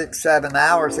 5, 6, 7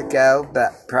 hours ago,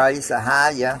 but praise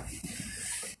Ahaya,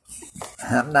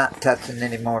 I'm not touching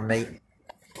any more meat.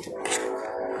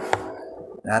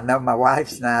 I know my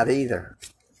wife's not either.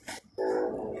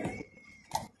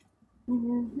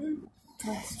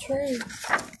 That's true.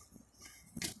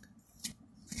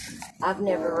 I've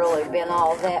never really been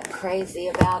all that crazy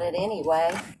about it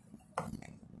anyway.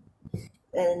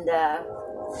 And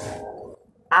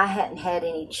I hadn't had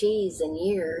any cheese in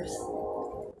years.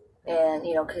 And,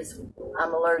 because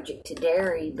I'm allergic to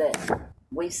dairy, but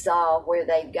we saw where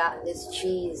they've got this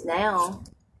cheese now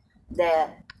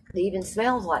that even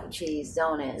smells like cheese,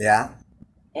 don't it? Yeah.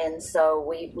 And so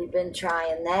we've been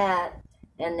trying that,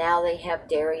 and now they have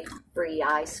dairy-free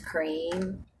ice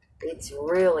cream. It's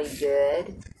really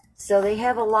good. So they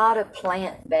have a lot of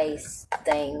plant-based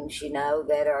things,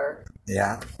 that are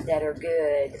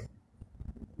good.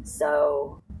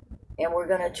 So, and we're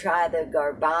going to try the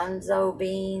garbanzo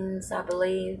beans, I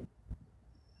believe.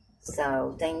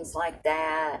 So things like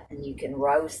that, and you can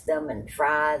roast them and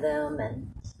fry them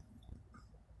and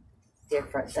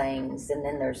different things. And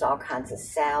then there's all kinds of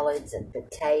salads and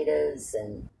potatoes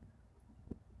and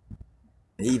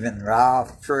even raw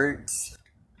fruits,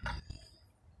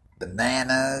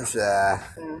 bananas.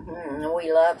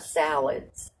 We love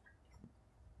salads.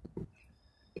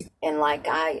 And like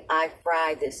I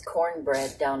fry this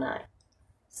cornbread, don't I?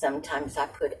 Sometimes I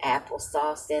put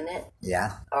applesauce in it.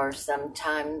 Yeah. Or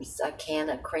sometimes a can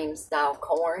of cream style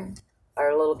corn, or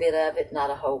a little bit of it,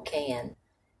 not a whole can.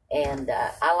 And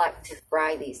I like to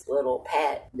fry these little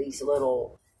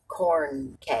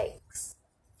corn cakes.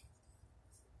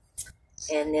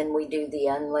 And then we do the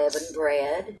unleavened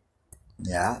bread.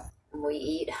 Yeah. We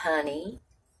eat honey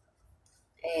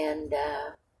and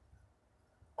a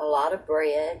lot of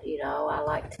bread. I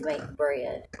like to make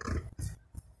bread.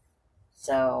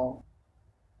 So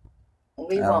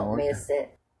we won't miss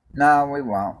it. No, we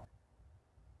won't.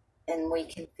 And we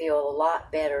can feel a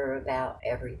lot better about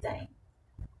everything.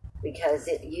 Because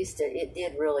it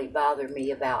did really bother me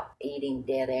about eating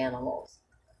dead animals.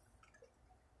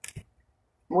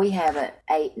 We haven't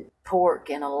eaten pork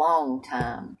in a long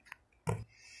time.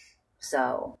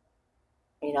 So,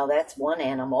 that's one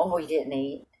animal we didn't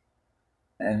eat.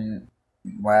 And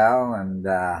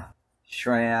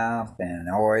shrimp and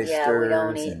oysters. Yeah, we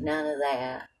don't eat none of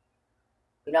that.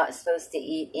 We're not supposed to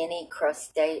eat any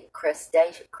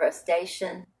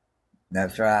crustacean.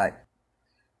 That's right.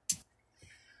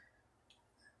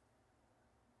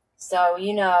 So,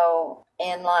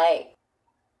 and like,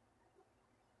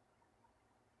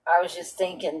 I was just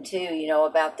thinking too,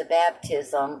 about the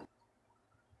baptism.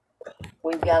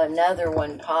 We've got another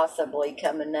one possibly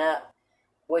coming up,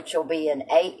 which will be an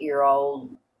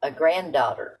 8-year-old, a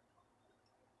granddaughter.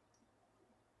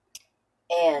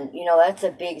 And, that's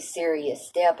a big, serious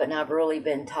step, and I've really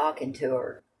been talking to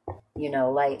her,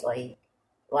 lately.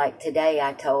 Like today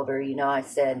I told her, I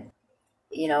said,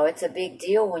 it's a big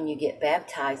deal when you get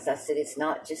baptized. I said, it's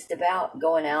not just about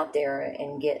going out there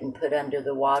and getting put under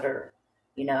the water,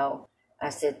 I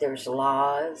said, there's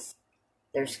laws,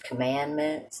 there's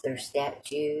commandments, there's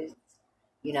statutes,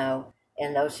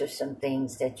 and those are some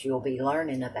things that you'll be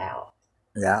learning about.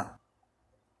 Yeah.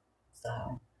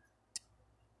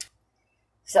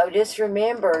 So just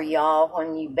remember, y'all,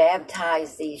 when you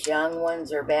baptize these young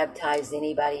ones or baptize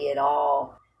anybody at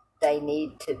all, they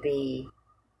need to be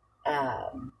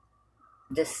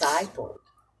discipled.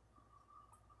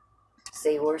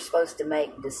 See, we're supposed to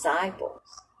make disciples.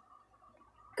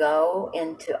 Go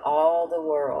into all the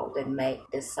world and make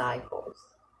disciples.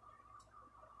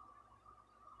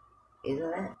 Isn't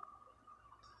it?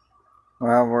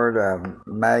 Well, we're to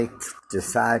make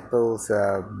disciples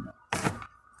of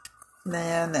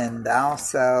men, and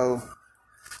also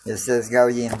it says go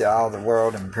ye into all the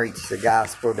world and preach the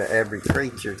gospel to every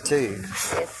creature too.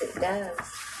 Yes, it does.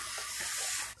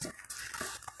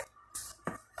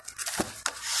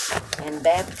 And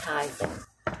baptizing.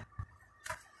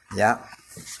 Yeah.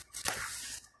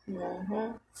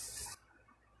 Mm-hmm.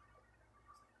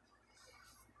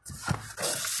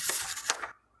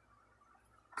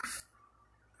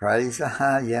 Praise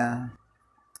Ahaya.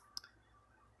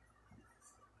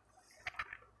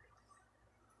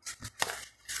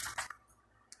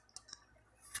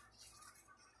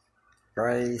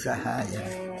 Praise Ahaya.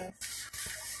 Yes.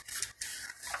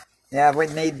 Yeah, we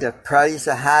need to praise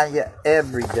Ahaya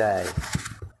every day.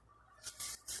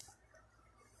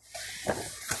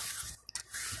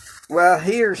 Well,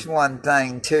 here's one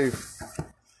thing too.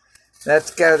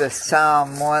 Let's go to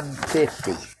Psalm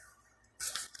 150.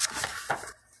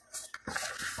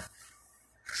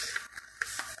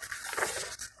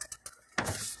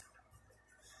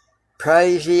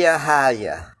 Praise ye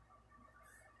Ahaya.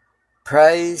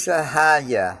 Praise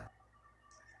Ahaya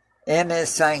in his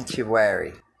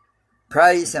sanctuary.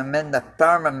 Praise him in the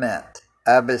firmament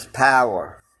of his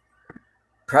power.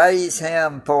 Praise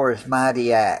him for his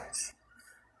mighty acts.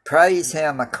 Praise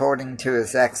him according to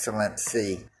his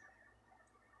excellency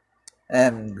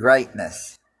and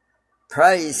greatness.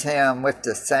 Praise him with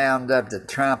the sound of the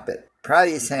trumpet.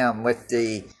 Praise him with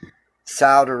the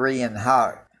psaltery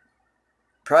harp.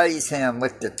 Praise him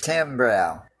with the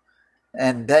timbrel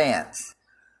and dance.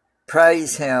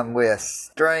 Praise him with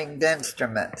stringed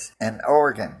instruments and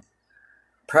organs.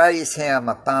 Praise him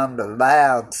upon the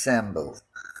loud cymbals.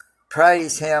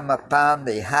 Praise him upon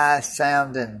the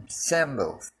high-sounding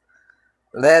cymbals.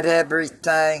 Let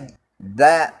everything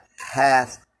that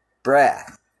hath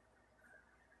breath.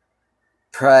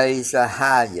 Praise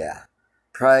Ahaya.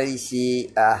 Praise ye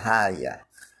Ahaya.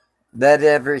 Let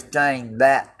everything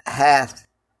that hath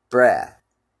breath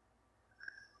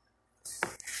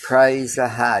praise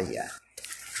Ahaya.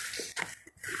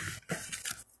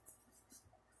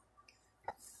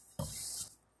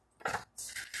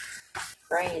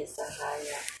 Praise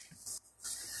Ahaya.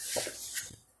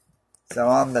 So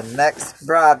on the next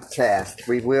broadcast,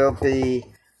 we will be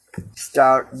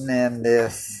starting in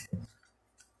this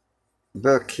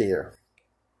book here,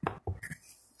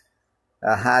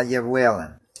 Ahaya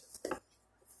willing.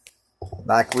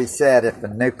 Like we said, if a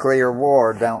nuclear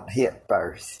war don't hit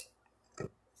first.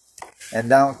 And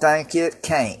don't think it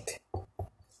can't.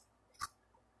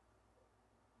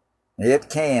 It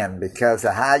can, because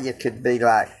Ahaya could be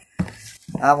like,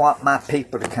 I want my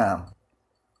people to come.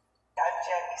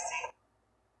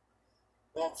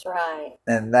 That's right.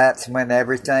 And that's when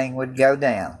everything would go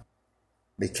down,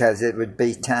 because it would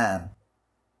be time.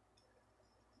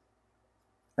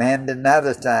 And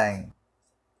another thing,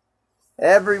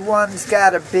 everyone's got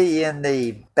to be in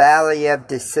the valley of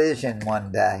decision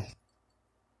one day.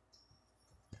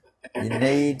 You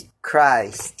need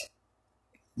Christ,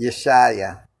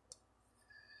 Yeshua,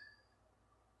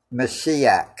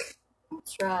 Mashiach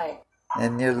That's right.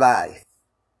 in your life.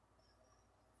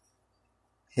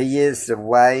 He is the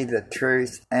way, the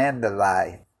truth, and the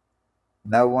life.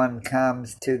 No one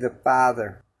comes to the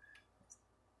Father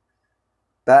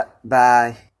but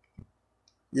by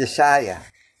Yeshua.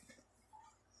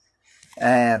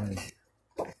 And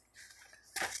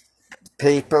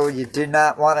people, you do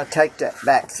not want to take that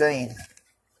vaccine.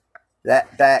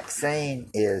 That vaccine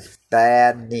is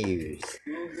bad news.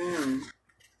 Mm-hmm.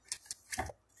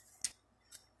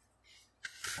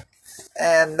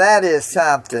 And that is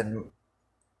something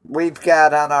we've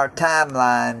got on our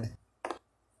timeline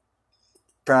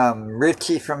from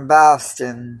Richie from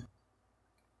Boston.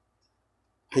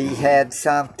 He had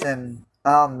something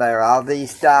on there, all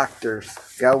these doctors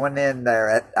going in there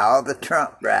at all the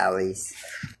Trump rallies.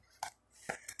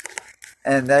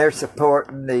 And they're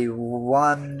supporting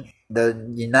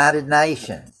the United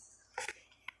Nations.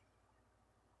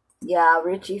 Yeah,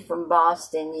 Richie from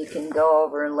Boston, you can go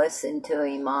over and listen to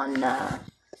him on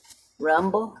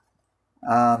Rumble.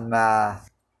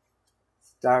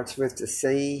 Starts with the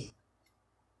C.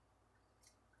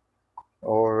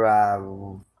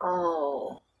 Or,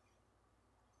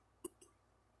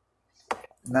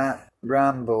 not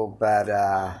Rumble, but,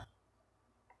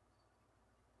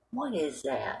 what is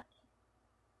that?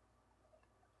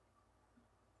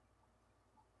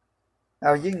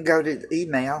 oh, you can go to the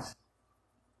email.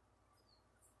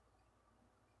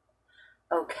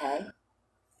 Okay.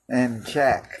 And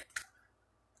check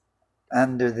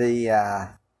under the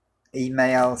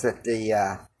emails at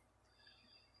the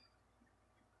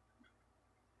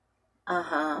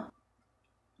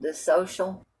the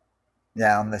social.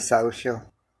 Yeah, on the social,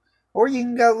 or you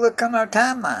can go look on our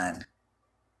timeline,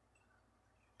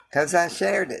 because I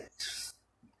shared it.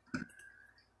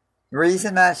 The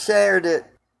reason I shared it,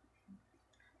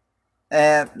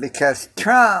 and because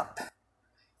Trump,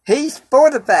 he's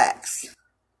for the vax.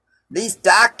 These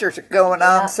doctors are going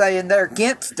on saying they're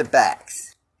against the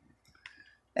vax.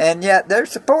 And yet they're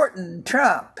supporting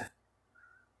Trump.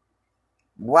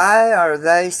 Why are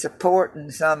they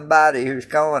supporting somebody who's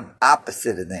going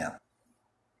opposite of them?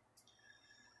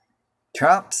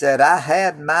 Trump said, I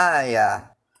had my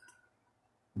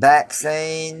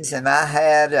vaccines and I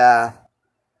had a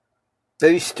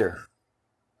booster.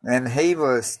 And he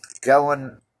was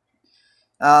going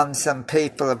on some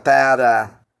people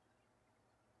about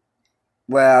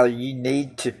well, you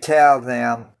need to tell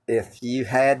them if you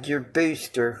had your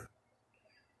booster.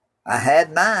 I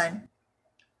had mine.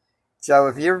 So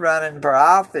if you're running for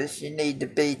office, you need to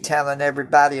be telling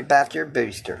everybody about your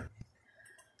booster.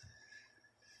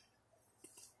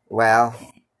 Well,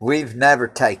 we've never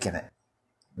taken it.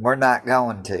 We're not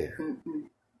going to. Mm-mm.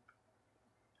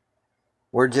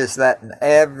 We're just letting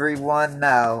everyone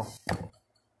know.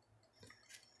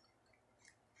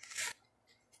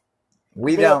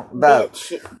 We don't vote.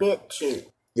 BitChute.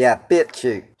 Yeah,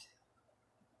 BitChute.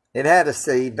 It had a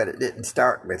C, but it didn't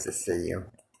start with a C.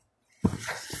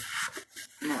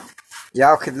 No.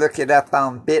 Y'all could look it up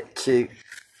on BitChute,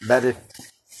 but if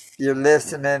you're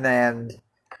listening and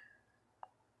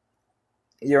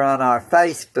you're on our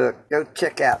Facebook, go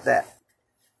check out that.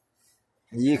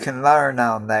 You can learn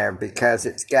on there because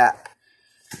it's got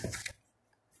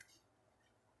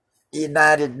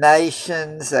United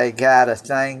Nations. They got a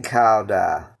thing called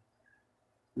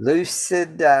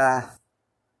Lucid deal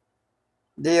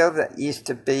that used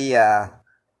to be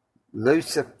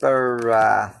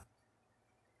Lucifer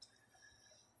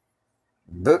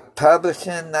book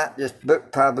publishing, not just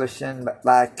book publishing, but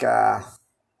like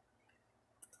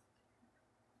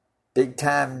big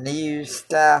time news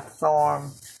stuff for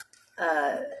them.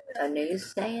 A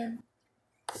newsstand?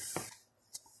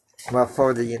 Well,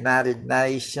 for the United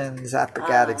Nations, I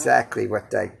forgot exactly what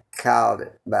they called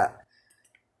it, but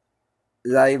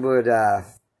they would, the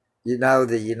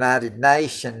United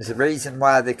Nations, the reason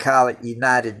why they call it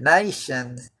United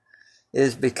Nations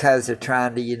is because they're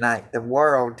trying to unite the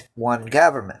world, one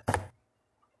government.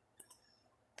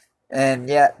 And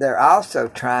yet they're also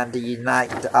trying to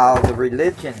unite all the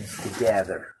religions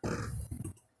together.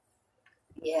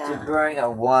 Yeah. To bring a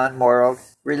one world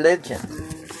religion.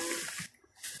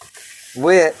 Mm-hmm.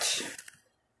 Which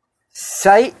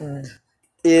Satan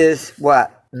is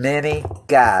what? Many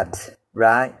gods,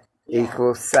 right? Yeah.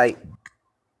 Equals Satan.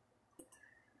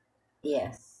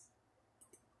 Yes.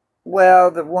 Well,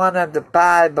 the one of the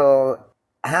Bible,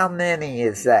 how many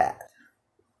is that?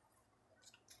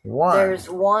 One. There's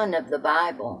one of the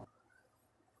Bible.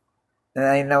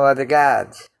 There ain't no other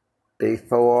gods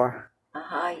before.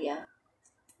 Yeah.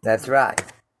 That's right.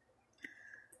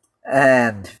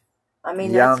 And I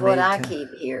mean, that's what I keep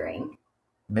hearing.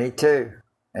 Me too.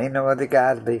 Ain't no other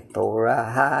gods before.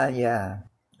 Yeah.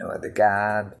 No other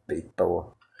gods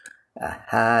before.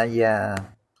 Yeah.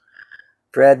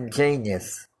 Fred and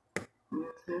Genius.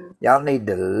 Mm-hmm. Y'all need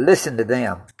to listen to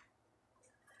them.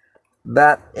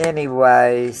 But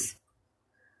anyways,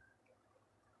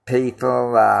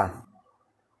 people,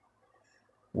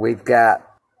 we've got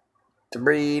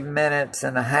 3.5 minutes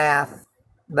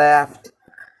left,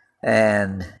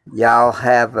 and y'all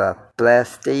have a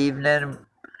blessed evening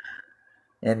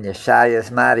in Yeshua's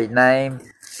mighty name.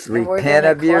 Repent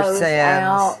of your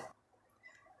sins.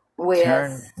 With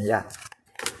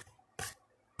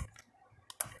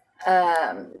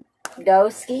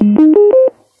Doski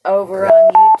over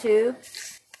on YouTube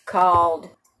called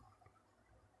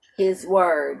His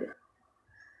Word.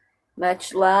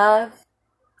 Much love,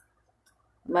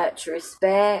 much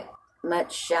respect,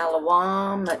 much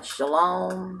shalom, much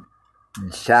shalom.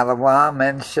 And shalom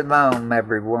and shalom,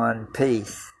 everyone.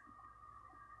 Peace.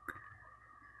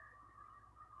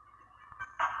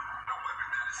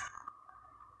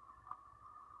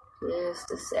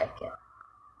 Just a second.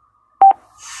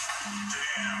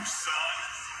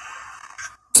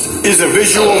 Is a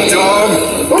visual dog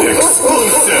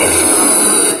exclusive.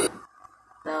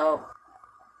 No.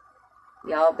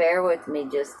 Y'all bear with me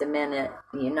just a minute.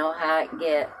 You know how it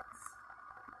gets.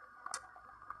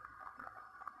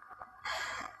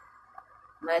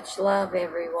 Much love,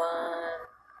 everyone.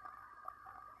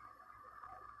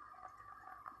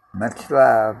 Much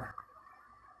love.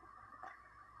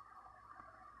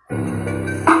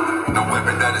 The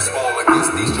weapon that is formed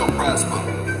against thee shall prosper.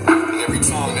 And every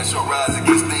tongue that shall rise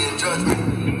against thee in judgment,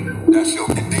 thou shalt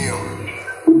condemn.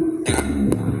 Yeah.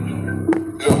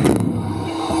 Look.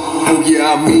 Oh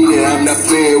yeah, I mean it. I'm not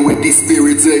playing with these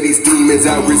spirits or these demons.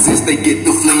 I resist, they get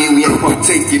the fleeing. We ain't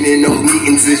partaking in no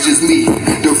meetings. It's just me,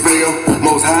 the veil,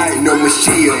 Most High, no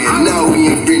Mashiach. And now we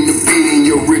ain't been defeating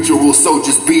your ritual, so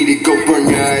just beat it. Go burn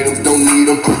your items, don't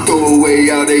need them. Throw away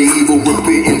all the evil,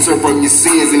 repent and turn from your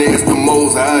sins and ask the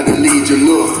Most High to lead you.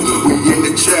 Look, we in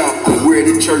the chapel where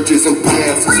the churches and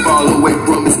pastors fall away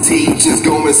from his teachings,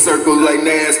 go in circles like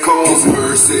NASCAR. His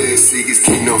word says, seek his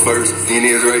kingdom first and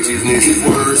his righteousness. His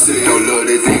word says, don't love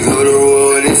the things of the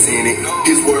world and sin it.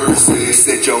 His word says,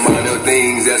 set your mind on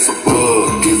things that's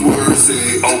above. His word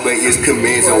says, obey his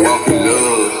commands and walk in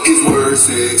love. His word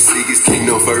says, seek his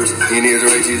kingdom first and his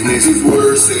righteousness. His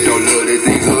word says, don't love the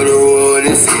things of the world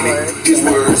and sin it. His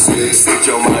word says, set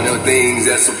your mind on things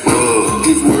that's above.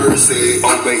 His word says,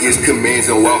 obey his commands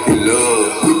and walk in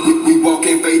love. We walk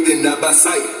in faith and not by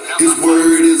sight. His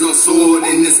word is our sword.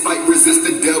 In this fight, resist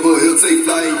the devil, he'll take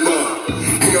flight.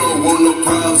 He don't want no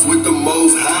problems with the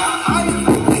Most High.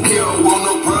 He don't want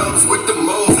no problems with the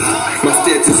Most High. My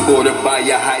steps is ordered by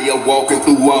your higher, walking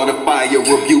through all the fire,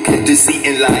 rebuking deceit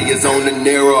and liars on the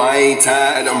narrow. I ain't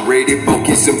tired, I'm ready,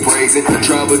 focus and praising.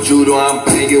 Tribal judo, I'm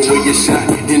banging with your shot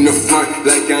in the front,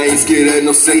 like I ain't scared of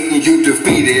no Satan. You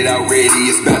defeated already.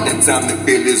 It's about that time to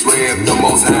feel his wrath. The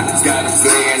Most High's got a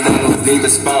plan, all those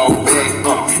demons fall back.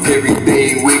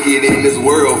 Everything wicked in this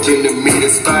world finna meet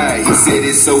his fire. He said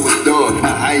it, so it's done.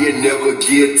 I never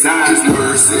get tired. His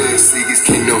word says, seek his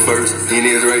kingdom first and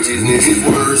his righteousness. His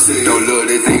word says, don't love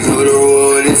the things of the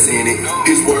world and sin it.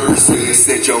 His word says,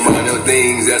 set your mind on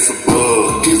things that's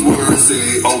above. His word word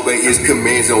said, obey his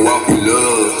commands and walk in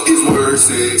love. His word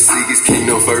said, seek his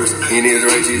kingdom first and his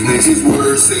righteousness. His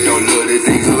word said, don't love the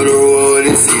things of the world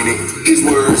and sin it. His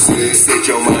word said, set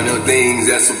your mind on things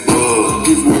that's above.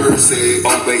 His word said,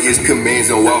 obey his commands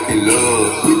and walk in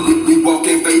love. We walk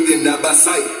in faith and not by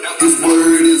sight. His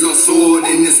word is our sword,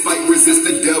 and this fight resist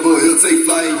the devil, he'll take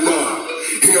flight.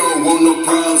 He don't want no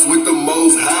problems with the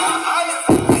Most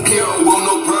High. He don't want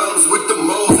no problems with the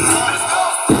Most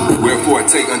High. Wherefore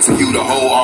take unto you the whole